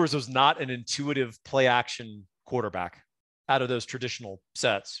Quinn Ewers was not an intuitive play action quarterback out of those traditional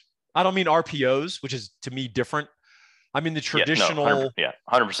sets. I don't mean RPOs, which is to me different. I mean the traditional.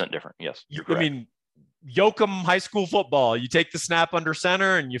 100% different. Yes. I mean, Yoakum high school football. You take the snap under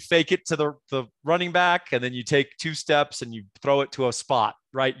center and you fake it to the running back, and then you take 2 steps and you throw it to a spot,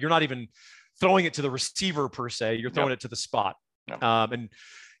 right? You're not even throwing it to the receiver per se. You're throwing it to the spot. And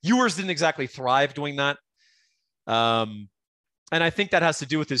Ewers didn't exactly thrive doing that. And I think that has to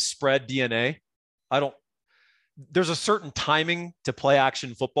do with his spread DNA. There's a certain timing to play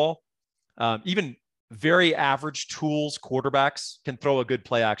action football. Even very average tools quarterbacks can throw a good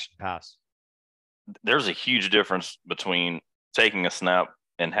play action pass. There's a huge difference between taking a snap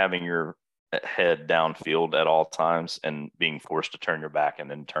and having your head downfield at all times and being forced to turn your back and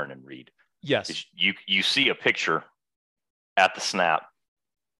then turn and read. Yes. You see a picture at the snap,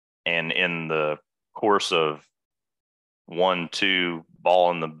 and in the course of 1-2,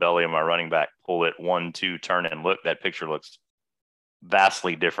 ball in the belly of my running back, pull it, 1-2, turn and look, that picture looks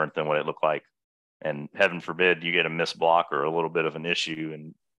vastly different than what it looked like. And heaven forbid you get a missed block or a little bit of an issue,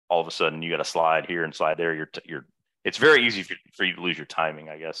 and all of a sudden you got to slide here and slide there. It's very easy for you to lose your timing,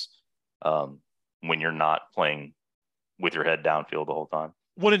 I guess, when you're not playing with your head downfield the whole time.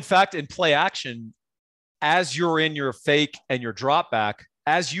 When in fact, in play action, as you're in your fake and your drop back,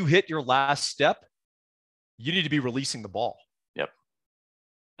 as you hit your last step, you need to be releasing the ball. Yep.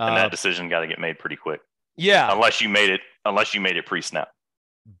 And that decision got to get made pretty quick. Yeah. Unless you made it pre-snap.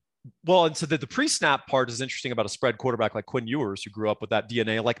 Well, and so the pre-snap part is interesting about a spread quarterback like Quinn Ewers, who grew up with that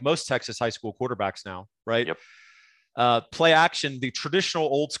DNA, like most Texas high school quarterbacks now, right? Yep. Play action, the traditional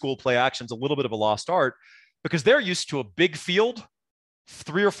old school play action is a little bit of a lost art because they're used to a big field,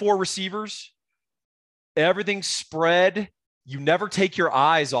 3 or 4 receivers, everything spread. You never take your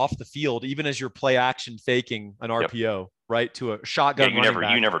eyes off the field, even as you're play action faking an RPO, right? To a shotgun. Yeah, you never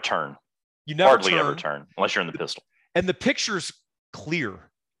turn. You never hardly ever turn unless you're in the pistol. And the picture's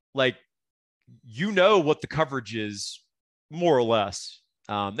clear. Like, what the coverage is more or less.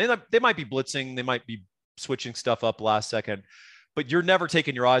 They might be blitzing. They might be switching stuff up last second, but you're never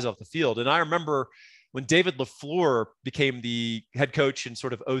taking your eyes off the field. And I remember when David LaFleur became the head coach and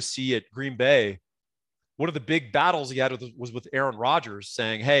sort of OC at Green Bay, one of the big battles he had was with Aaron Rodgers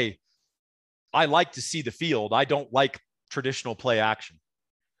saying, hey, I like to see the field. I don't like traditional play action.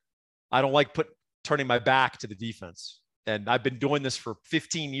 I don't like turning my back to the defense. And I've been doing this for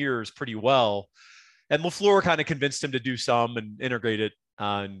 15 years pretty well. And LaFleur kind of convinced him to do some and integrate it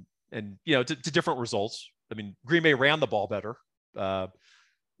to different results. I mean, Green Bay ran the ball better.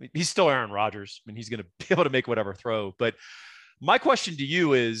 He's still Aaron Rodgers. I mean, he's going to be able to make whatever throw. But my question to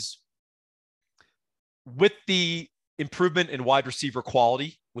you is, with the improvement in wide receiver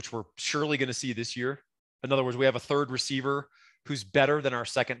quality, which we're surely going to see this year. In other words, we have a third receiver who's better than our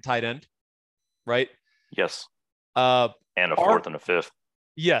second tight end, right? Yes. And a fourth and a fifth.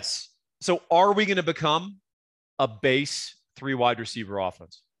 Yes. So are we going to become a base 3 wide receiver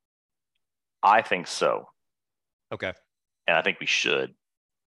offense? I think so. Okay. And I think we should.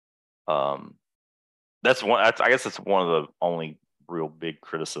 That's one. I guess that's one of the only real big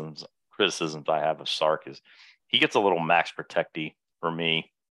criticisms I have of Sark is he gets a little max protecty for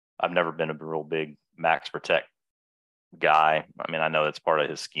me. I've never been a real big max protect guy. I mean, I know that's part of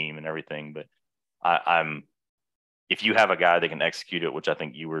his scheme and everything, but I'm if you have a guy that can execute it, which I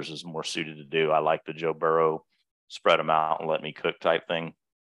think Ewers is more suited to do, I like the Joe Burrow spread them out and let me cook type thing.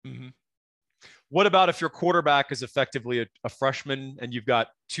 Mm-hmm. What about if your quarterback is effectively a freshman and you've got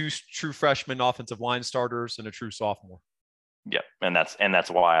 2 true freshman offensive line starters and a true sophomore? Yeah, and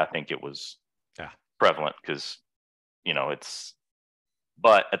that's why I think it was prevalent because,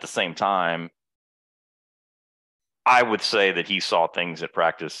 but at the same time, I would say that he saw things at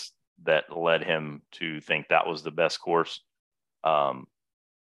practice that led him to think that was the best course,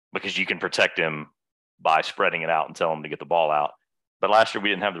 because you can protect him by spreading it out and tell him to get the ball out. But last year we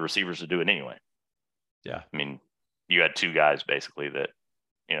didn't have the receivers to do it anyway. Yeah. I mean, you had 2 guys basically that,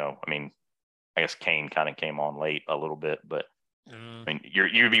 I guess Kane kind of came on late a little bit, but I mean,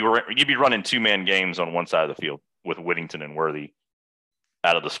 you'd be running 2-man games on one side of the field with Whittington and Worthy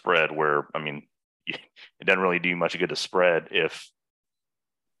out of the spread where, I mean, it doesn't really do much good to spread if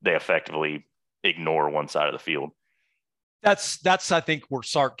they effectively ignore one side of the field. That's I think where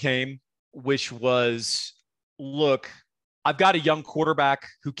Sark came, which was, look, I've got a young quarterback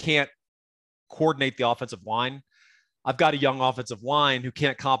who can't coordinate the offensive line. I've got a young offensive line who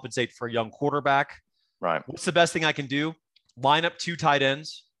can't compensate for a young quarterback. Right. What's the best thing I can do? Line up 2 tight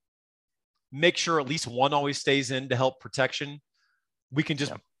ends, make sure at least one always stays in to help protection. We can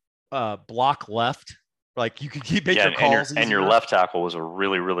just block left. Like you can keep making your calls. And your left tackle was a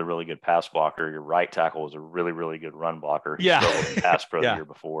really, really, really good pass blocker. Your right tackle was a really, really good run blocker. He struggled in pass pro the year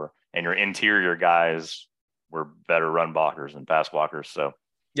before. And your interior guys were better run blockers than pass blockers. So,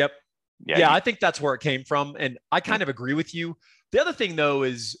 yep. Yeah, I think that's where it came from. And I kind of agree with you. The other thing, though,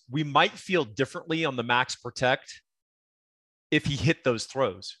 is we might feel differently on the max protect if he hit those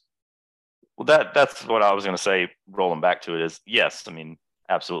throws. Well, that's what I was going to say, rolling back to it is, yes, I mean,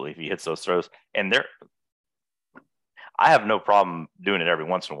 absolutely, if he hits those throws. And I have no problem doing it every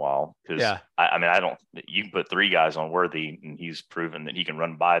once in a while because, you can put 3 guys on Worthy and he's proven that he can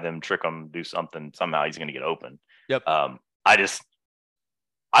run by them, trick them, do something. Somehow he's going to get open. Yep.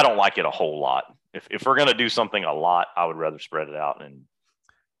 I don't like it a whole lot. If we're going to do something a lot, I would rather spread it out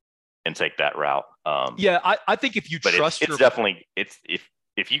and take that route. I think if you trust, it's definitely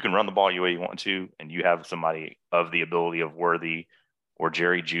if you can run the ball the way you want to, and you have somebody of the ability of Worthy or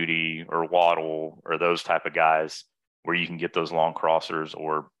Jerry Jeudy or Waddle or those type of guys where you can get those long crossers,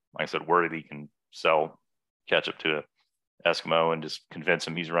 or like I said, Worthy can catch up to Eskimo and just convince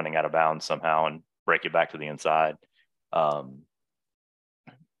him he's running out of bounds somehow and break it back to the inside.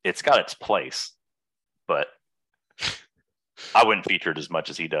 It's got its place, but I wouldn't feature it as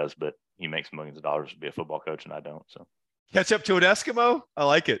much as he does, but he makes millions of dollars to be a football coach and I don't. So catch up to an Eskimo. I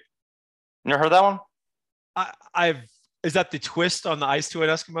like it. You never heard that one? Is that the twist on the ice to an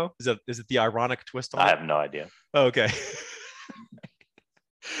Eskimo? Is it the ironic twist on I it? have no idea. Oh, okay.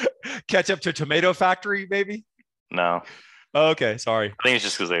 Catch up to Tomato Factory, maybe? No. Oh, okay. Sorry. I think it's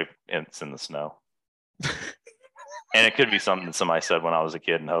just because it's in the snow. And it could be something that somebody said when I was a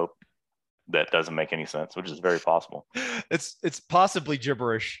kid in Hope that doesn't make any sense, which is very possible. It's possibly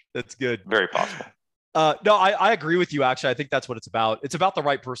gibberish. That's good. Very possible. No, I agree with you. Actually, I think that's what it's about. It's about the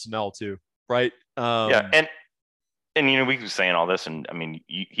right personnel too, right? And we keep saying all this, and I mean,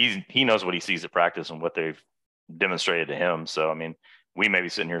 he knows what he sees at practice and what they've demonstrated to him. So I mean, we may be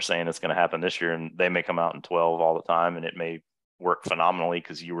sitting here saying it's going to happen this year, and they may come out in 12 all the time, and it may work phenomenally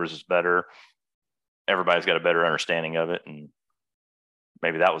because Ewers is better. Everybody's got a better understanding of it, and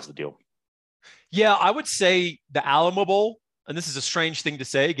maybe that was the deal. Yeah, I would say the Alamo Bowl, and this is a strange thing to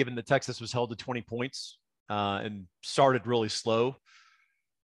say given that Texas was held to 20 points and started really slow.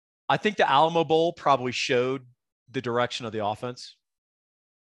 I think the Alamo Bowl probably showed the direction of the offense.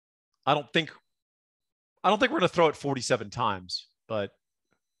 I don't think we're going to throw it 47 times, but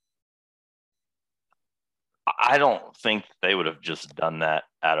I don't think they would have just done that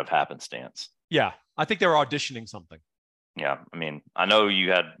out of happenstance. Yeah, I think they were auditioning something. Yeah, I mean, I know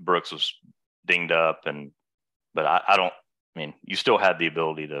you had Brooks was dinged up, but I don't. I mean, you still had the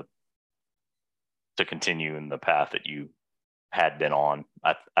ability to continue in the path that you had been on.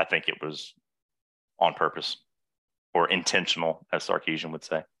 I think it was on purpose or intentional, as Sarkisian would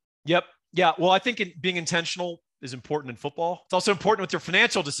say. Yep. Yeah. Well, I think being intentional is important in football. It's also important with your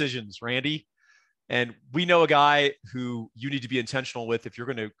financial decisions, Randy. And we know a guy who you need to be intentional with if you're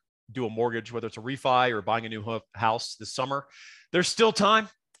going to do a mortgage, whether it's a refi or buying a new house this summer. There's still time.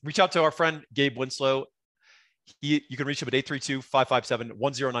 Reach out to our friend Gabe Winslow. You can reach him at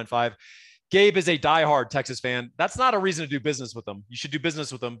 832-557-1095. Gabe is a diehard Texas fan. That's not a reason to do business with him. You should do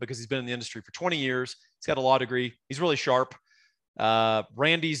business with him because he's been in the industry for 20 years. He's got a law degree. He's really sharp.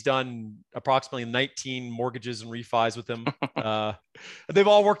 Randy's done approximately 19 mortgages and refis with him. They've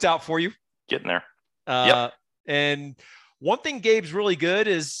all worked out for you. Getting there. Yep. And one thing Gabe's really good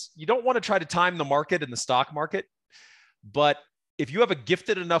is you don't want to try to time the market in the stock market, but if you have a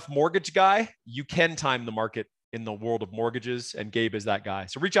gifted enough mortgage guy, you can time the market in the world of mortgages, and Gabe is that guy.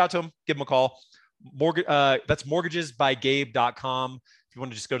 So reach out to him, give him a call. That's mortgagesbygabe.com. If you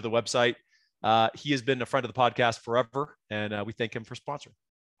want to just go to the website. He has been a friend of the podcast forever, and we thank him for sponsoring.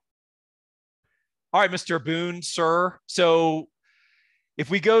 All right, Mr. Boone, sir. So if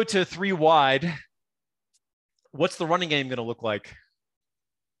we go to 3 wide, what's the running game going to look like?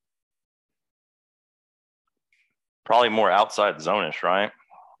 Probably more outside zone-ish, right?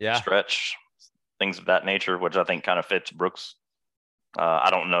 Yeah. Stretch, things of that nature, which I think kind of fits Brooks. I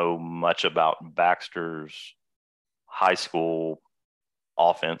don't know much about Baxter's high school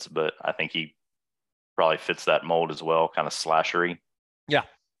offense, but I think he probably fits that mold as well, kind of slashery. Yeah.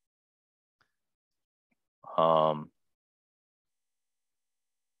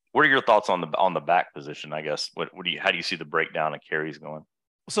 What are your thoughts on the back position? I guess how do you see the breakdown of carries going?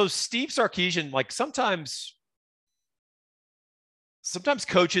 So Steve Sarkisian, like sometimes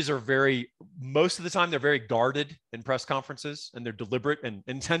coaches are most of the time they're very guarded in press conferences, and they're deliberate and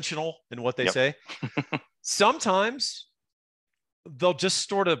intentional in what they say. Sometimes they'll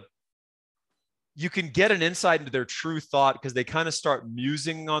just you can get an insight into their true thought because they kind of start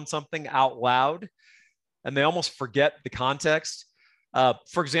musing on something out loud and they almost forget the context.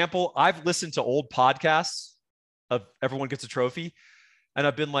 For example, I've listened to old podcasts of Everyone Gets a Trophy, and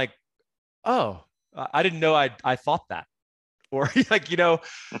I've been like, oh, I didn't know I thought that. Or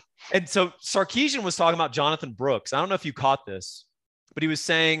and so Sarkisian was talking about Jonathan Brooks. I don't know if you caught this, but he was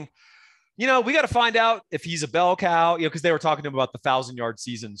saying, we got to find out if he's a bell cow, because they were talking to him about the 1,000-yard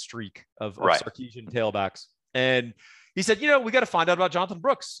season streak of Sarkisian tailbacks. And he said, we got to find out about Jonathan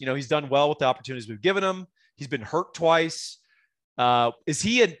Brooks. He's done well with the opportunities we've given him. He's been hurt twice. Is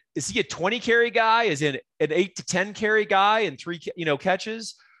he a 20 carry guy? Is he an 8 to 10 carry guy and 3,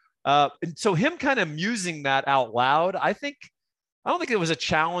 catches? And so him kind of musing that out loud, I don't think it was a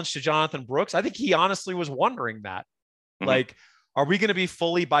challenge to Jonathan Brooks. I think he honestly was wondering that. Mm-hmm. Like, are we going to be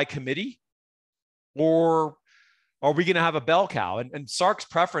fully by committee, or are we going to have a bell cow? And Sark's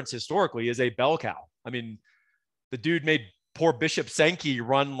preference historically is a bell cow. I mean, the dude made poor Bishop Sankey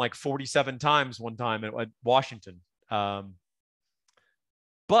run like 47 times one time at Washington. But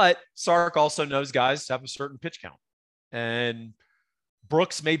Sark also knows guys have a certain pitch count. And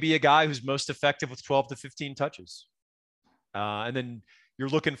Brooks may be a guy who's most effective with 12 to 15 touches. And then you're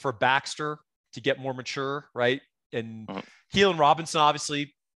looking for Baxter to get more mature, right? And Keelan Robinson,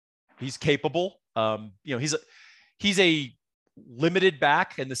 obviously, he's capable. He's a limited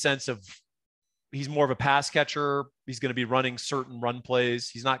back in the sense of he's more of a pass catcher. He's going to be running certain run plays.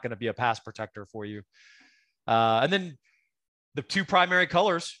 He's not going to be a pass protector for you. And then the 2 primary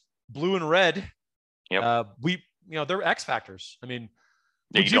colors, blue and red. Yep. They're X factors. I mean,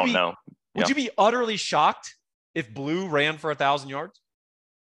 you don't know. Would you be utterly shocked if blue ran for 1,000 yards?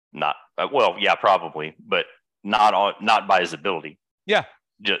 Not well, yeah, probably, but not by his ability. Yeah,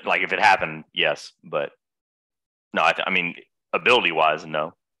 just like if it happened, yes, but no. I mean, ability wise,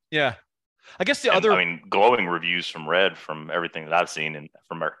 no. Yeah, I guess glowing reviews from Red from everything that I've seen, and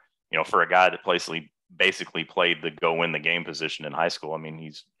from for a guy that basically played the go win the game position in high school. I mean,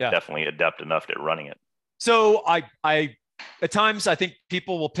 he's definitely adept enough at running it. So I at times, I think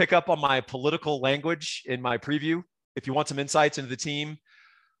people will pick up on my political language in my preview. If you want some insights into the team,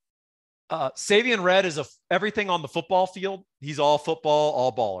 Savion Red is everything on the football field. He's all football,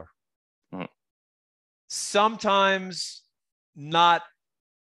 all baller. Mm-hmm. Sometimes not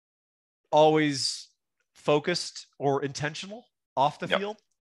always focused or intentional off the field.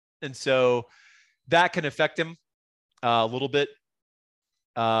 And so that can affect him a little bit.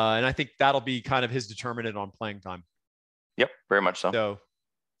 And I think that'll be kind of his determinant on playing time. Yep, very much so. So,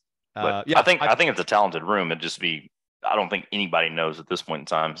 I think it's a talented room. I don't think anybody knows at this point in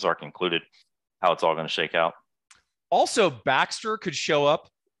time, Sark included, how it's all going to shake out. Also, Baxter could show up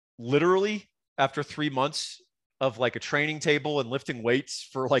literally after 3 months of like a training table and lifting weights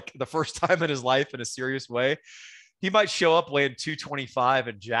for like the first time in his life in a serious way, he might show up weighing 225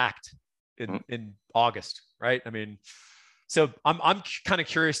 and jacked in August, right? I mean, so I'm kind of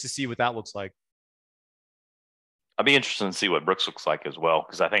curious to see what that looks like. I'd be interested to see what Brooks looks like as well,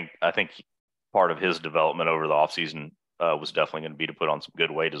 because I think part of his development over the offseason was definitely going to be to put on some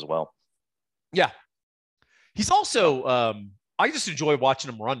good weight as well. Yeah. He's also, I just enjoy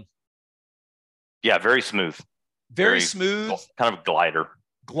watching him run. Yeah, very smooth. Very smooth. Kind of glider.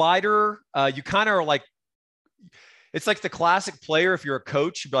 You kind of are like, it's like the classic player. If you're a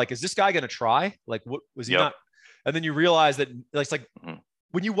coach, you'd be like, is this guy going to try? Like, what was he not? And then you realize that it's like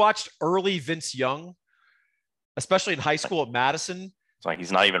when you watched early Vince Young, especially in high school at Madison, it's like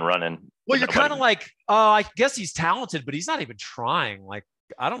he's not even running. Well, you're kind of like, oh, I guess he's talented, but he's not even trying. Like,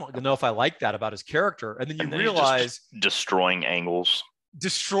 I don't know if I like that about his character. And then you realize destroying angles.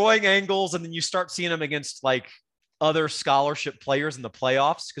 And then you start seeing him against like other scholarship players in the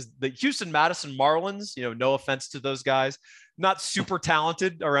playoffs, because the Houston Madison Marlins, no offense to those guys, not super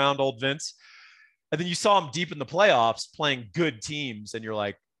talented around old Vince. And then you saw him deep in the playoffs playing good teams. And you're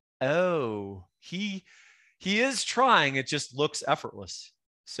like, oh, he is trying. It just looks effortless.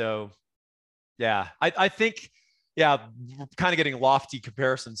 So yeah, I think, we're kind of getting lofty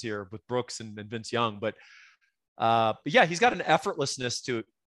comparisons here with Brooks and Vince Young, but yeah, he's got an effortlessness to,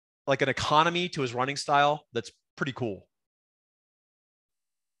 like, an economy to his running style that's pretty cool.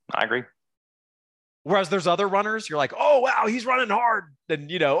 I agree. Whereas there's other runners, you're like, oh wow, he's running hard, and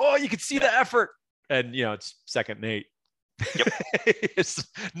you can see the effort, and it's second and 8. Yep. It's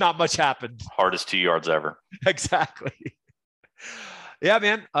not much happened. Hardest 2 yards ever. Exactly. Yeah,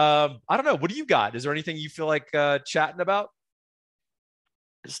 man. I don't know. What do you got? Is there anything you feel like chatting about?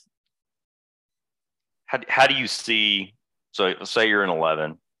 How do you see? So let's say you're in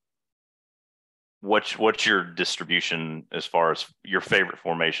 11. What's your distribution as far as your favorite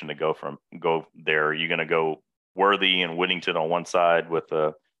formation to go there? Are you going to go Worthy and Whittington on one side with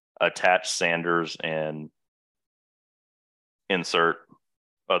a attached Sanders and insert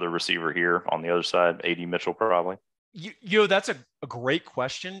other receiver here on the other side, AD Mitchell probably? That's a great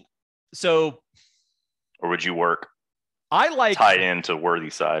question. So, or would you work? I like tie into Worthy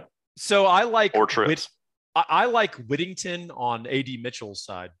side. So I like or trips. I like Whittington on AD Mitchell's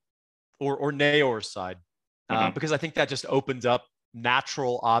side, or Nayor's side, because I think that just opens up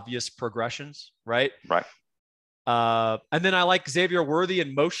natural, obvious progressions, right? Right. And then I like Xavier Worthy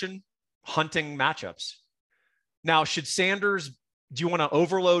in motion hunting matchups. Now, should Sanders? Do you want to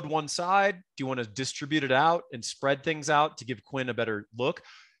overload one side? Do you want to distribute it out and spread things out to give Quinn a better look?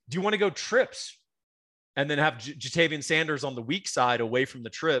 Do you want to go trips and then have Jatavian Sanders on the weak side away from the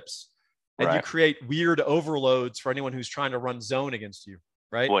trips? And you create weird overloads for anyone who's trying to run zone against you,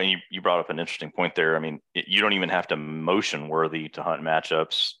 right? Well, you brought up an interesting point there. I mean, you don't even have to motion Worthy to hunt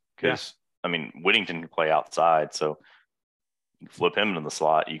matchups because, I mean, Whittington can play outside. So you can flip him into the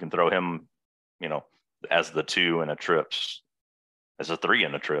slot. You can throw him, as the 2 in a trips, as a 3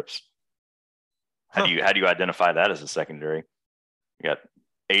 in a trips. How do you identify that as a secondary? You got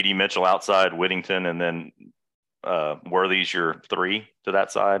AD Mitchell outside, Whittington, and then Worthy's your 3 to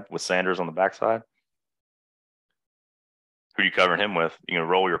that side with Sanders on the backside. Who are you covering him with? You gonna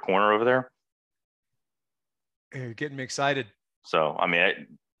roll your corner over there? You're getting me excited. So, I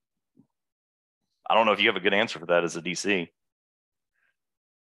mean, I don't know if you have a good answer for that as a DC.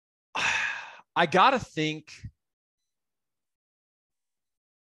 I just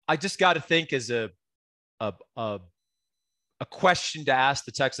got to think as a question to ask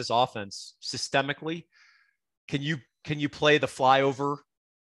the Texas offense systemically. Can you play the flyover,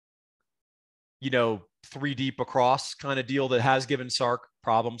 3 deep across kind of deal that has given Sark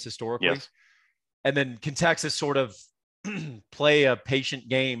problems historically? Yes. And then can Texas sort of play a patient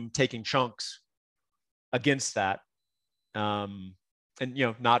game, taking chunks against that, and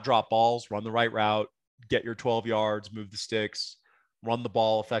not drop balls, run the right route, get your 12 yards, move the sticks, run the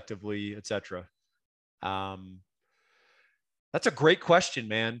ball effectively, etc. That's a great question,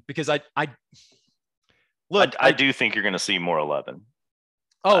 man, because I do think you're going to see more 11.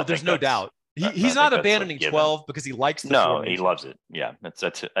 Oh, there's no doubt. He's not abandoning 12 because he likes the formation. He loves it. Yeah,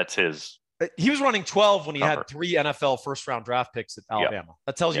 that's his. He was running 12 when he had 3 NFL first-round draft picks at Alabama. Yep.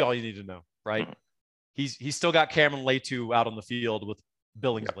 That tells you all you need to know, right? Mm-hmm. He's still got Cameron Latu out on the field with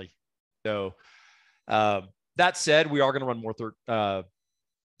Billingsley. Yep. So that said, we are going to run more. We're going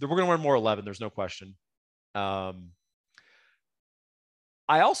to run more 11. There's no question. I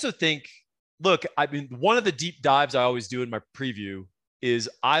also think, look, I mean, one of the deep dives I always do in my preview is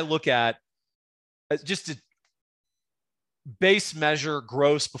I look at just a base measure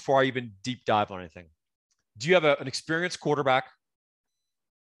gross before I even deep dive on anything. Do you have an experienced quarterback?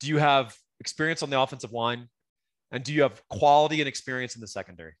 Do you have experience on the offensive line? And do you have quality and experience in the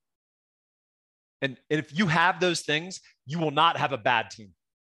secondary? And if you have those things, you will not have a bad team.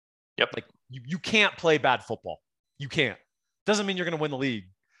 Yep. Like you can't play bad football. You can't. Doesn't mean you're going to win the league,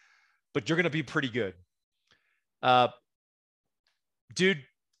 but you're going to be pretty good. Dude,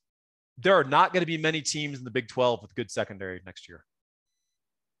 there are not going to be many teams in the Big 12 with good secondary next year.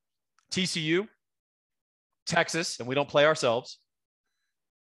 TCU, Texas, and we don't play ourselves.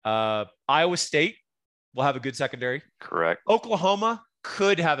 Iowa State will have a good secondary. Correct. Oklahoma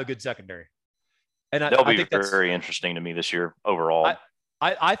could have a good secondary. And they'll be very interesting to me this year overall.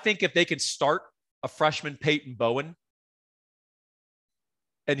 I think if they can start a freshman Peyton Bowen,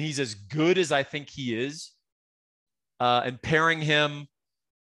 and he's as good as I think he is, and pairing him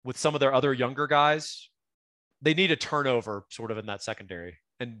with some of their other younger guys, they need a turnover sort of in that secondary.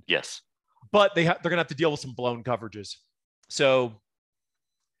 And yes, but they're going to have to deal with some blown coverages. So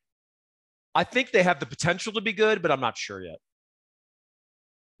I think they have the potential to be good, but I'm not sure yet.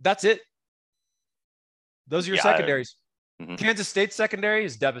 That's it. Those are your secondaries. Kansas State secondary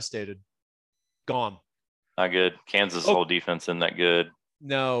is devastated. Gone. Not good. Kansas' whole defense isn't that good.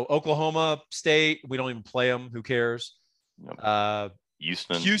 No. Oklahoma State, we don't even play them. Who cares?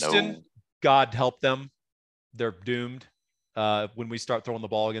 Houston, no. God help them. They're doomed when we start throwing the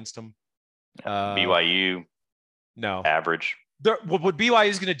ball against them. BYU, no. Average. What BYU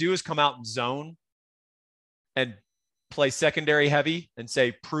is going to do is come out in zone and play secondary heavy and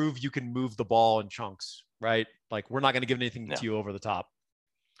say, prove you can move the ball in chunks, right? Like, we're not going to give anything to you over the top.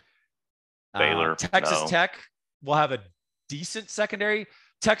 Baylor, Texas Tech will have a decent secondary.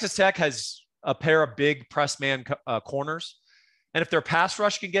 Texas Tech has a pair of big press man corners. And if their pass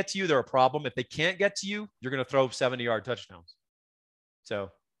rush can get to you, they're a problem. If they can't get to you, you're going to throw 70-yard touchdowns. So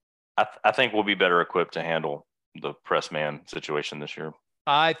I think we'll be better equipped to handle the press man situation this year.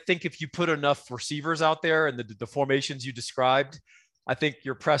 I think if you put enough receivers out there and the formations you described, I think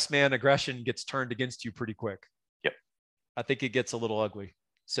your press man aggression gets turned against you pretty quick. Yep. I think it gets a little ugly.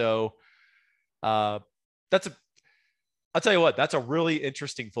 So I'll tell you what, that's a really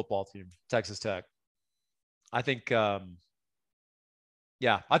interesting football team, Texas Tech. I think, I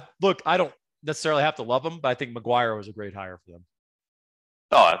don't necessarily have to love them, but I think McGuire was a great hire for them.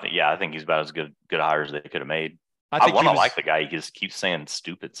 Oh, I think he's about as good a hire as they could have made. I want to like the guy. He just keeps saying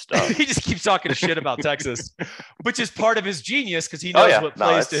stupid stuff. He just keeps talking shit about Texas, which is part of his genius because he knows what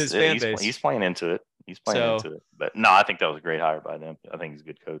plays to his fan base. He's playing into it. But no, I think that was a great hire by them. I think he's a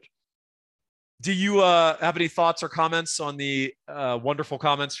good coach. Do you have any thoughts or comments on the wonderful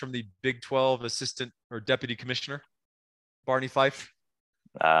comments from the Big 12 assistant or deputy commissioner, Barney Fife?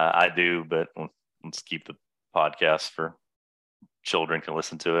 I do, but let's keep the podcast for children can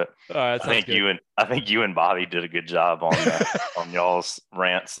listen to it. All right, I think you and Bobby did a good job on on y'all's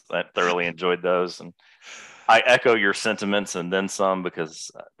rants. I thoroughly enjoyed those, and I echo your sentiments and then some,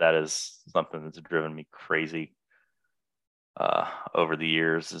 because that is something that's driven me crazy over the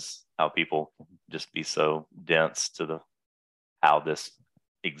years, is how people just be so dense to how this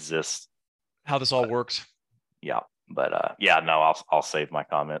exists, how this all works. Yeah, but I'll save my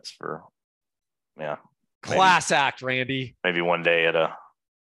comments for Class act, Randy. Maybe one day at a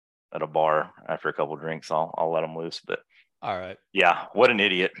bar after a couple of drinks, I'll let them loose. But all right, yeah, what an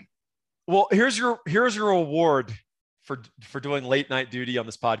idiot. Well, here's your award for doing late night duty on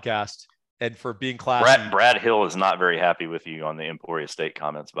this podcast and for being classy. Brad Hill is not very happy with you on the Emporia State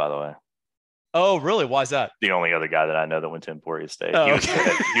comments, by the way. Oh, really? Why is that? The only other guy that I know that went to Emporia State. Oh, he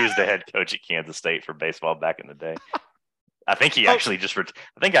was the head coach at Kansas State for baseball back in the day. I think he actually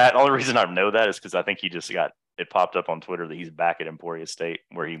the only reason I know that is because I think he just it popped up on Twitter that he's back at Emporia State,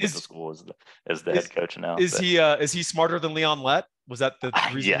 where he went to school as the head coach now. Is he smarter than Leon Lett? Was that the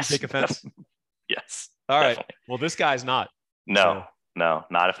reason you take offense? Yes. All right. Well, this guy's not. No,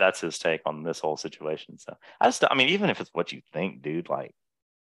 not if that's his take on this whole situation. So even if it's what you think, dude, like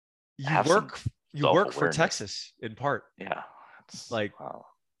you work for Texas in part. Yeah. It's like, wow,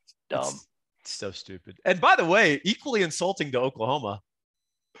 dumb. It's so stupid. And by the way, equally insulting to Oklahoma.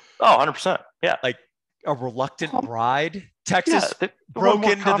 Oh, 100%. Yeah. Like a reluctant bride. Texas broke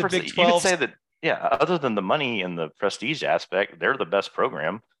into the Big 12. You could say that, other than the money and the prestige aspect, they're the best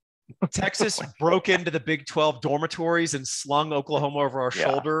program. Texas broke into the Big 12 dormitories and slung Oklahoma over our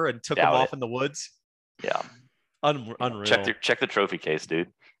shoulder and took them off in the woods. Yeah. Unreal. Check the trophy case,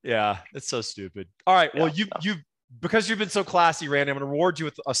 dude. Yeah, it's so stupid. All right. Well, because you've been so classy, Randy, I'm going to reward you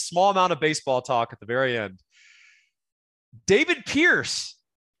with a small amount of baseball talk at the very end. David Pierce,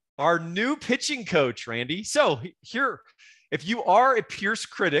 our new pitching coach, Randy. So here, if you are a Pierce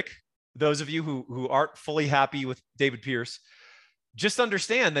critic, those of you who aren't fully happy with David Pierce, just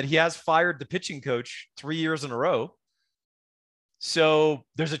understand that he has fired the pitching coach 3 years in a row. So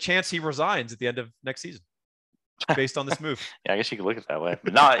there's a chance he resigns at the end of next season based on this move. Yeah, I guess you could look at it that way.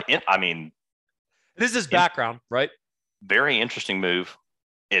 But no, I mean, this is his background, right? Very interesting move.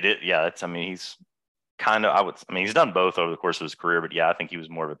 Yeah, I mean, he's kind of, he's done both over the course of his career, but yeah, I think he was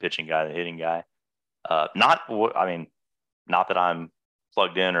more of a pitching guy than a hitting guy. Not that I'm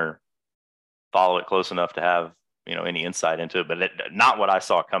plugged in or follow it close enough to have, any insight into it, but not what I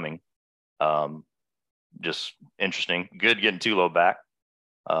saw coming. Just interesting. Good getting Tulo back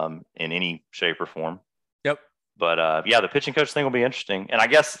in any shape or form. Yep. But yeah, the pitching coach thing will be interesting. And I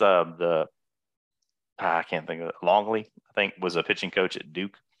guess I can't think of it. Longley, I think, was a pitching coach at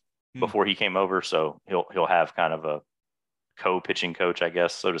Duke before he came over. So he'll have kind of a co-pitching coach, I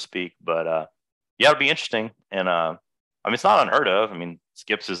guess, so to speak. But yeah, it'll be interesting. And it's not unheard of.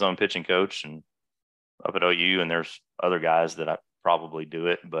 Skip's his own pitching coach and up at OU, and there's other guys that I probably do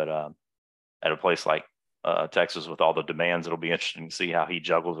it. But at a place like Texas with all the demands, it'll be interesting to see how he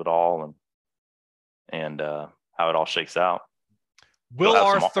juggles it all and how it all shakes out.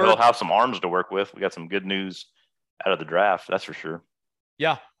 He'll have some arms to work with. We got some good news out of the draft, that's for sure.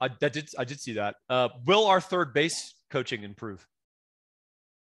 Yeah, I did see that. Will our third base coaching improve?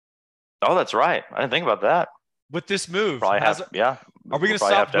 Oh, that's right. I didn't think about that. With this move, are we going to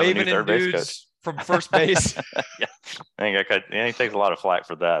stop waving in dudes from first base? Yeah, I think he takes a lot of flack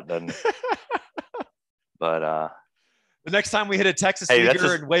for that, doesn't he? But the next time we hit a Texas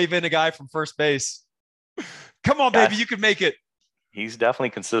leaguer and wave in a guy from first base, come on, baby, you can make it. He's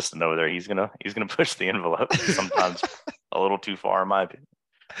definitely consistent over there. He's gonna push the envelope sometimes a little too far, in my opinion.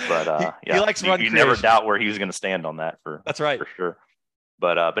 But he likes run. You never doubt where he was going to stand on that that's right for sure.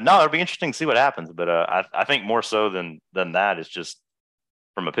 But no, it'll be interesting to see what happens. But I think more so than that, it's just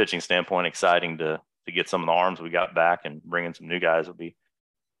from a pitching standpoint, exciting to get some of the arms we got back and bring in some new guys. It'll be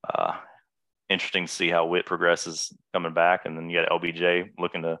interesting to see how Witt progresses coming back, and then you got LBJ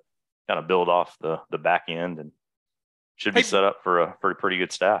looking to kind of build off the back end and should be set up for a pretty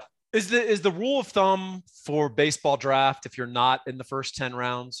good staff. Is the rule of thumb for baseball draft, if you're not in the first 10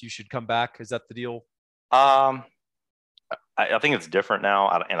 rounds, you should come back? Is that the deal? I think it's different now,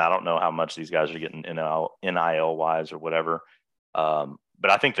 and I don't know how much these guys are getting NIL wise or whatever. But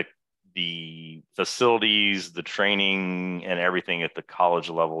I think the facilities, the training, and everything at the college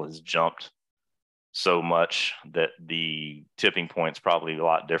level has jumped so much that the tipping point's probably a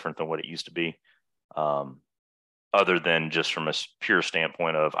lot different than what it used to be. Other than just from a pure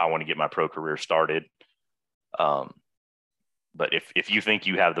standpoint of I want to get my pro career started. But if you think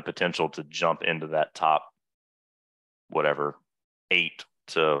you have the potential to jump into that top, whatever, 8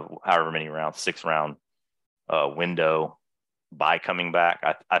 to however many rounds, 6 round window by coming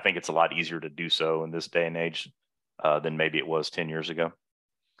back, I think it's a lot easier to do so in this day and age than maybe it was 10 years ago.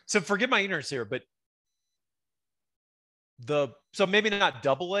 So forgive my ignorance here, but so maybe not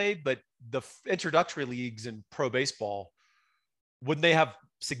AA, but the introductory leagues in pro baseball, wouldn't they have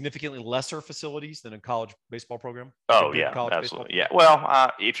significantly lesser facilities than a college baseball program? Oh yeah, absolutely. Yeah.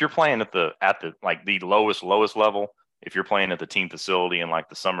 Well, if you're playing at the like the lowest level, if you're playing at the team facility in like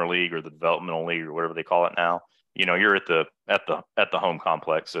the summer league or the developmental league or whatever they call it now, you're at the home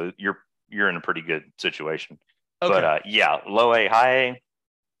complex, so you're in a pretty good situation. Okay. But yeah, low A, high A.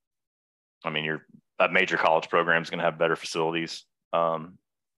 A major college program is going to have better facilities.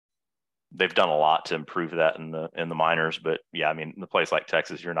 They've done a lot to improve that in the minors, but yeah, in a place like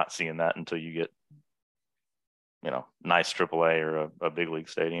Texas, you're not seeing that until you get, nice AAA or a big league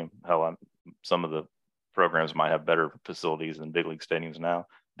stadium. Hell, some of the programs might have better facilities than big league stadiums now.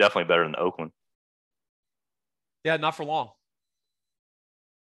 Definitely better than Oakland. Yeah, not for long.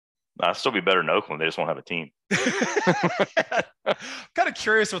 I'll still be better than Oakland. They just won't have a team. I'm kind of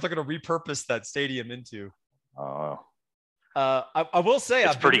curious what they're going to repurpose that stadium into. I will say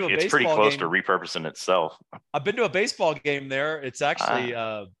it's pretty close to repurposing itself. I've been to a baseball game there. It's actually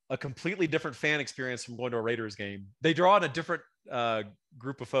a completely different fan experience from going to a Raiders game. They draw in a different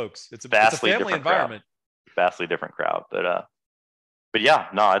group of folks. It's a family environment. Vastly different crowd, but yeah,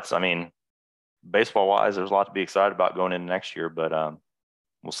 no, baseball wise, there's a lot to be excited about going into next year, but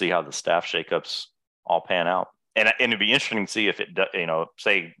we'll see how the staff shakeups all pan out. And it'd be interesting to see if it,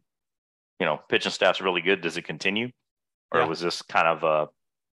 say, pitching staff's really good. Does it continue? Or was this kind of a,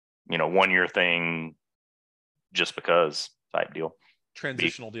 1 year thing just because type deal?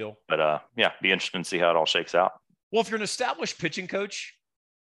 Transitional deal. But yeah, be interesting to see how it all shakes out. Well, if you're an established pitching coach,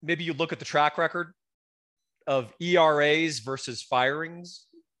 maybe you look at the track record of ERAs versus firings,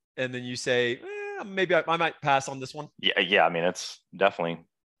 and then you say, maybe I might pass on this one. Yeah. It's definitely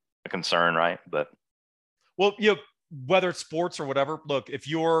a concern, right? But well, whether it's sports or whatever, look, if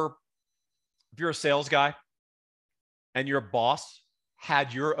you're a sales guy and your boss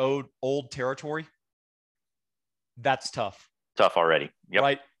had your old territory, that's tough. Tough already. Yep.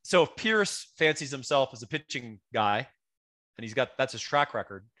 Right. So if Pierce fancies himself as a pitching guy and that's his track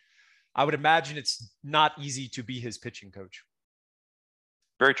record, I would imagine it's not easy to be his pitching coach.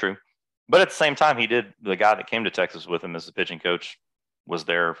 Very true. But at the same time, the guy that came to Texas with him as the pitching coach was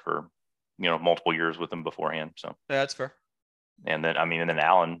there for, multiple years with him beforehand. So yeah, that's fair. And then, and then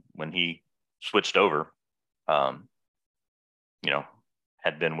Allen, when he switched over, had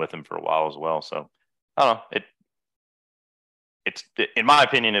been with him for a while as well. So I don't know. It's in my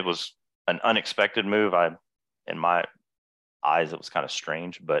opinion, it was an unexpected move. In my eyes, it was kind of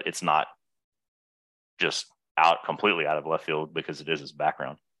strange, but it's not just completely out of left field because it is his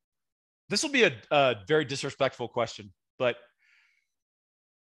background. This will be a very disrespectful question, but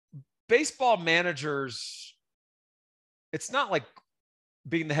baseball managers, it's not like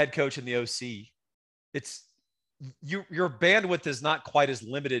being the head coach in the OC. It's your bandwidth is not quite as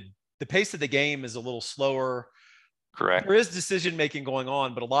limited. The pace of the game is a little slower. Correct. There is decision making going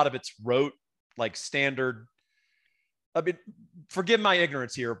on, but a lot of it's rote, like standard. I mean, forgive my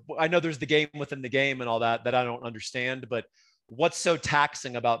ignorance here. I know there's the game within the game and all that I don't understand, but what's so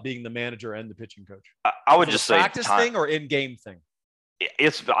taxing about being the manager and the pitching coach? I would just say practice thing or in-game thing.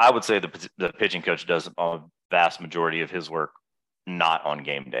 I would say the pitching coach does a vast majority of his work not on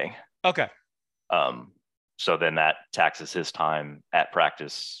game day. Okay. So then that taxes his time at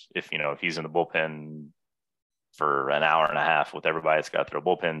practice. If he's in the bullpen for an hour and a half with everybody that's got their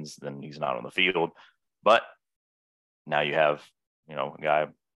bullpens, then he's not on the field. But now you have, a guy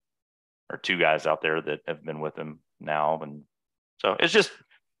or two guys out there that have been with him now. And so it's just,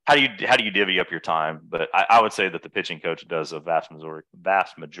 how do you divvy up your time? But I would say that the pitching coach does a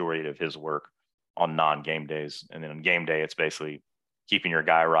vast majority of his work on non-game days. And then on game day, it's basically keeping your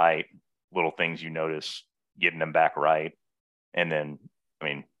guy right, little things you notice, getting them back right. And then,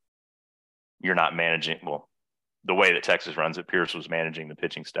 you're not managing, the way that Texas runs it, Pierce was managing the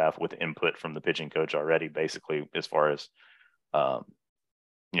pitching staff with input from the pitching coach already, basically, as far as,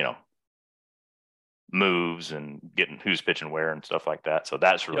 moves and getting who's pitching where and stuff like that. So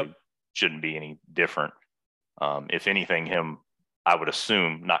that's really shouldn't be any different. If anything, I would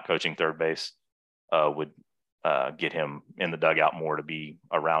assume not coaching third base would get him in the dugout more to be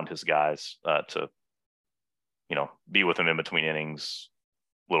around his guys to, be with him in between innings,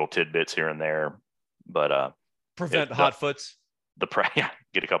 little tidbits here and there, but prevent hot foots.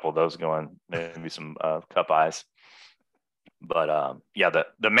 Get a couple of those going, maybe some cup eyes. But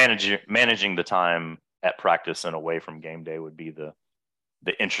the managing the time at practice and away from game day would be the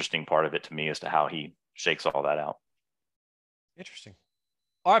interesting part of it to me as to how he shakes all that out. Interesting.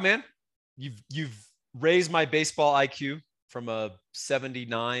 All right, man. You've raised my baseball IQ from a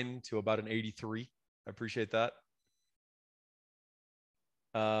 79 to about an 83. I appreciate that.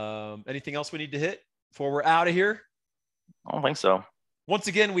 Anything else we need to hit before we're out of here? I don't think so. Once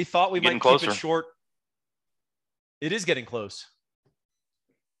again, we thought we might keep it short. It is getting close.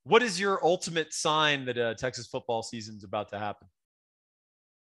 What is your ultimate sign that Texas football season's about to happen?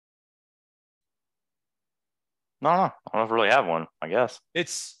 No, I don't really have one, I guess.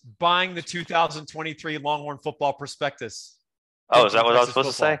 It's buying the 2023 Longhorn football prospectus. Oh, is that what I was supposed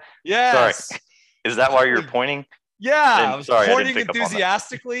to say? Yes. Sorry. Is that why you're pointing? Yeah, I was pointing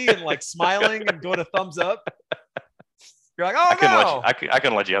enthusiastically and like smiling and doing a thumbs up. You're like, oh, I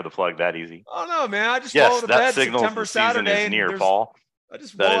couldn't let you have the plug that easy. Oh, no, man. I just roll out of bed September, Saturday. Is near, Paul. I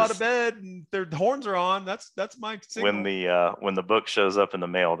just roll out of bed and their horns are on. That's my signal. When the book shows up in the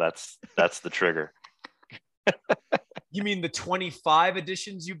mail, that's the trigger. You mean the 25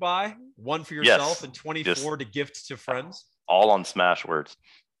 editions you buy? One for yourself and 24 to gift to friends? All on Smashwords.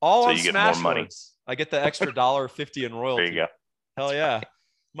 All on Smashwords. I get the extra $1.50 in royalty. There you go. Hell yeah.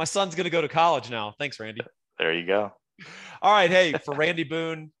 My son's going to go to college now. Thanks, Randy. There you go. All right. Hey, for Randy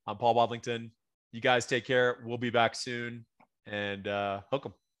Boone, I'm Paul Wadlington. You guys take care. We'll be back soon. And hook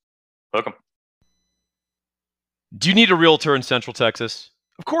 'em. Hook 'em. Do you need a realtor in Central Texas?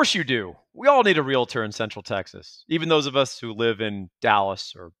 Of course you do. We all need a realtor in Central Texas. Even those of us who live in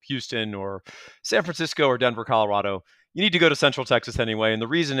Dallas or Houston or San Francisco or Denver, Colorado. You need to go to Central Texas anyway. And the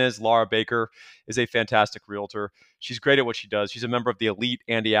reason is Laura Baker is a fantastic realtor. She's great at what she does. She's a member of the elite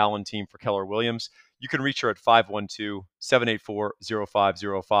Andy Allen team for Keller Williams. You can reach her at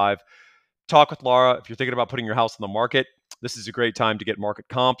 512-784-0505. Talk with Laura. If you're thinking about putting your house on the market, this is a great time to get market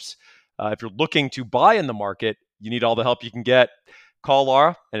comps. If you're looking to buy in the market, you need all the help you can get. Call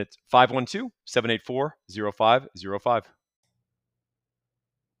Laura, and it's 512-784-0505.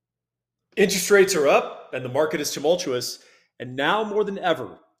 Interest rates are up and the market is tumultuous. And now more than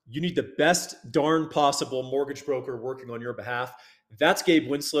ever, you need the best darn possible mortgage broker working on your behalf. That's Gabe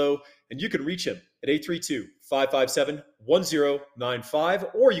Winslow. And you can reach him at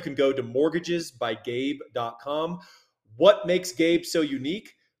 832-557-1095, or you can go to mortgagesbygabe.com. What makes Gabe so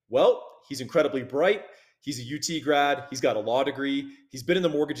unique? Well, he's incredibly bright. He's a UT grad. He's got a law degree. He's been in the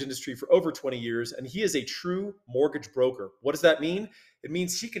mortgage industry for over 20 years, and he is a true mortgage broker. What does that mean? It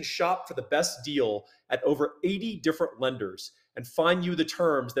means he can shop for the best deal at over 80 different lenders and find you the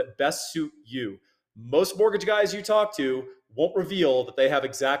terms that best suit you. Most mortgage guys you talk to won't reveal that they have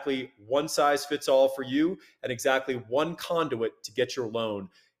exactly one size fits all for you and exactly one conduit to get your loan.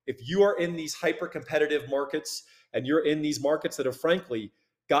 If you are in these hyper competitive markets and you're in these markets that have frankly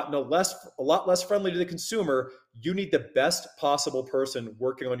gotten a lot less friendly to the consumer, you need the best possible person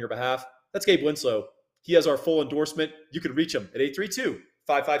working on your behalf. That's Gabe Winslow. He has our full endorsement. You can reach him at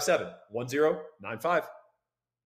 832-557-1095.